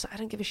lifestyle. She's like, I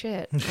don't give a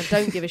shit. I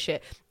don't give a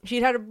shit.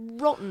 She'd had a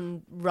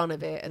rotten run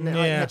of it in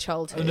her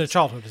childhood. In her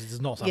childhood, it's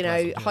not so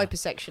pleasant,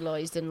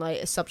 hypersexualized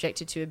and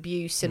subjected to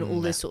abuse and all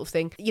this sort of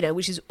thing,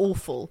 which is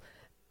awful.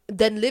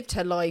 Then lived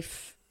her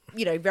life,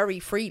 very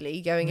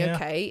freely, going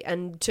okay,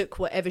 and took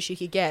whatever she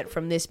could get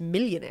from this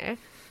billionaire,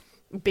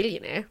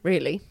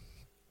 really.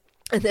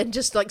 And then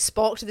just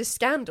sparked this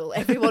scandal.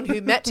 Everyone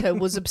who met her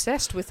was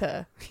obsessed with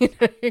her.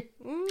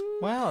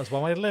 Well, that's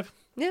one way to live.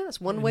 Yeah, that's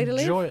one way to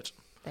live. Enjoy it.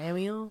 There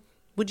we are.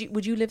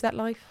 Would you live that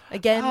life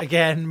again?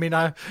 Again,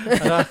 I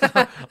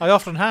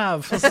often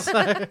have.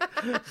 So.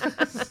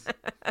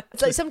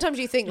 It's like sometimes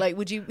you think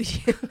would you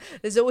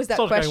there's always that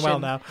it's question.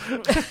 Going well now.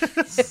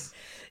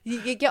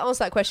 You get asked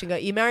that question.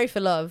 You marry for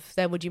love,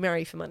 then would you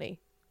marry for money?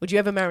 Would you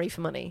ever marry for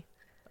money?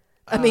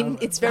 I mean,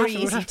 it's very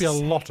easy. It would have to be a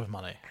lot of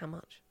money. How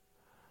much?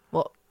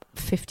 What?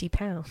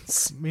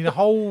 £50? I mean, a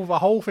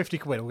whole 50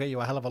 quid will get you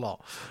a hell of a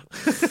lot.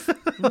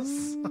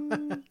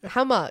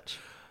 How much?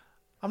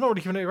 I'm not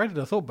really giving it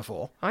a thought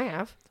before. I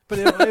have. But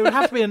it would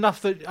have to be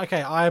enough that,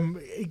 okay, I'm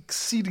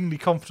exceedingly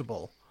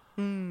comfortable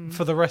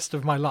for the rest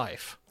of my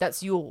life.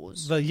 That's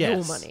yours. Yes.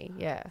 Your money,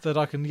 yeah. That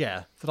I can,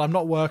 that I'm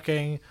not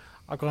working,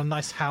 I've got a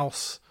nice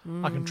house,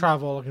 I can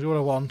travel, I can do what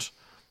I want,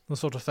 the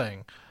sort of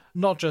thing.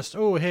 Not just,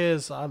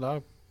 here's, I don't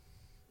know,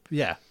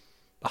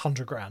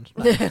 100 grand.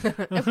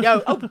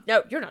 No.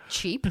 No, you're not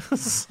cheap. I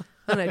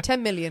don't know,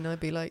 10 million, I'd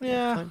be like,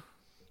 yeah. Fine.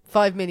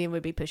 5 million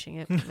would be pushing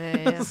it.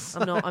 Yeah.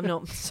 I'm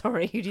not.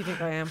 Sorry, who do you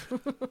think I am?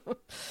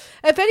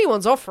 If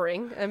anyone's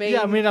offering, I mean...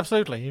 Yeah, I mean,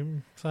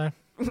 absolutely. So...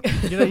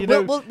 You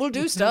know, we'll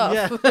do stuff.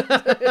 Yeah.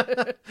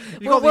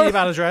 You got the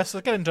email address,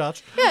 so get in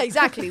touch. Yeah,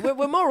 exactly.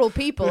 We're moral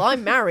people.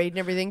 I'm married and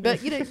everything, but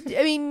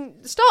I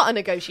mean, start a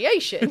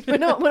negotiation. We're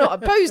not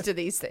opposed to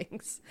these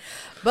things.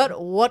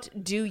 But what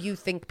do you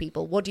think,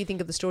 people? What do you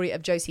think of the story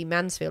of Josie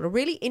Mansfield? A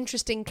really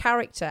interesting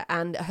character,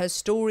 and her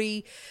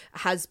story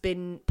has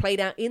been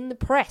played out in the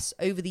press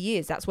over the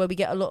years. That's where we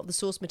get a lot of the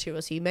source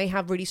material. So you may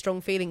have really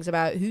strong feelings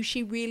about who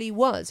she really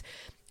was,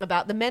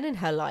 about the men in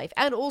her life,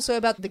 and also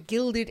about the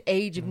Gilded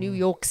Age of New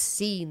York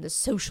scene, the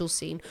social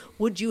scene.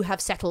 Would you have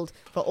settled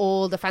for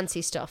all the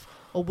fancy stuff,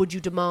 or would you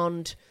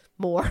demand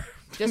more?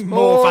 Just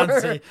more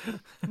fancy.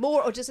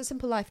 More, or just a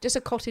simple life, just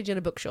a cottage and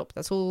a bookshop.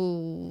 That's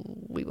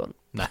all we want.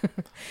 No.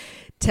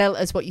 Tell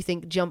us what you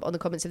think. Jump on the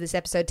comments of this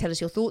episode. Tell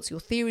us your thoughts, your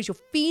theories, your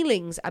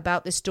feelings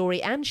about this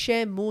story, and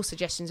share more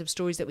suggestions of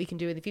stories that we can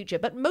do in the future.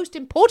 But most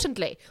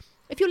importantly,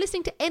 if you're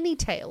listening to any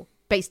tale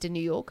based in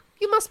New York,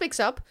 you must mix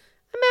up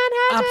a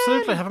Manhattan.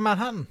 Absolutely, have a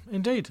Manhattan.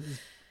 Indeed,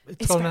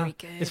 it's very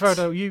good. It's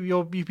very.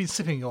 You've been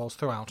sipping yours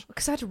throughout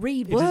because I had to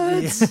read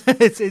words,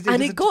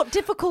 it got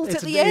difficult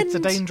at the end. It's a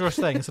dangerous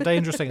thing. It's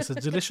a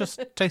delicious,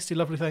 tasty,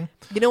 lovely thing.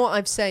 You know what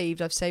I've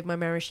saved? I've saved my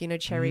maraschino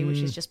cherry, which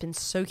has just been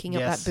soaking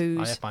up that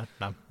booze. Yes, mine.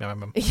 No, I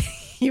remember.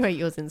 You ate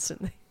yours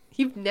instantly.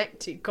 You've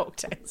necked 2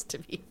 cocktails, to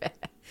be fair.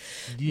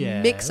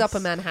 Yes. Mix up a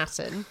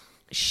Manhattan.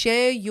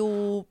 Share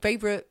your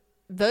favourite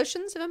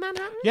versions of a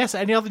Manhattan. Yes,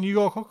 any other New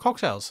York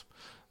cocktails.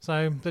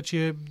 So that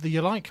you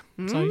like.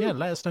 So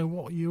let us know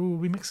what you will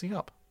be mixing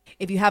up.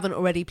 If you haven't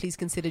already, please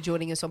consider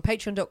joining us on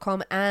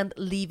patreon.com and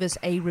leave us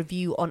a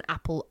review on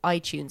Apple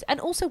iTunes and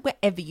also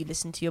wherever you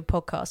listen to your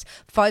podcast.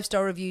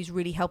 5-star reviews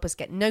really help us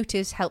get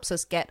noticed, helps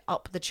us get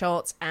up the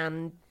charts,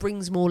 and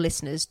brings more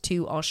listeners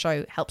to our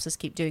show, helps us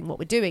keep doing what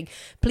we're doing.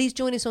 Please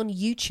join us on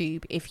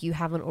YouTube if you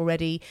haven't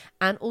already,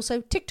 and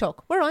also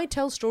TikTok, where I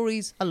tell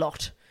stories a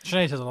lot.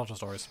 Sinead has a lot of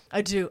stories.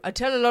 I do. I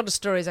tell a lot of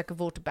stories I could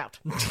vault about.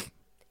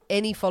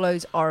 Any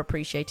follows are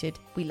appreciated.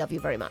 We love you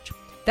very much.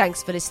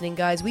 Thanks for listening,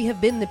 guys. We have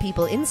been the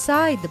people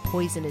inside the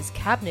Poisoner's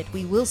Cabinet.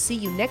 We will see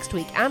you next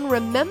week. And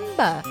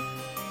remember,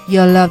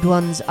 your loved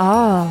ones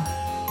are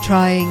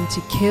trying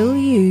to kill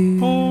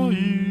you.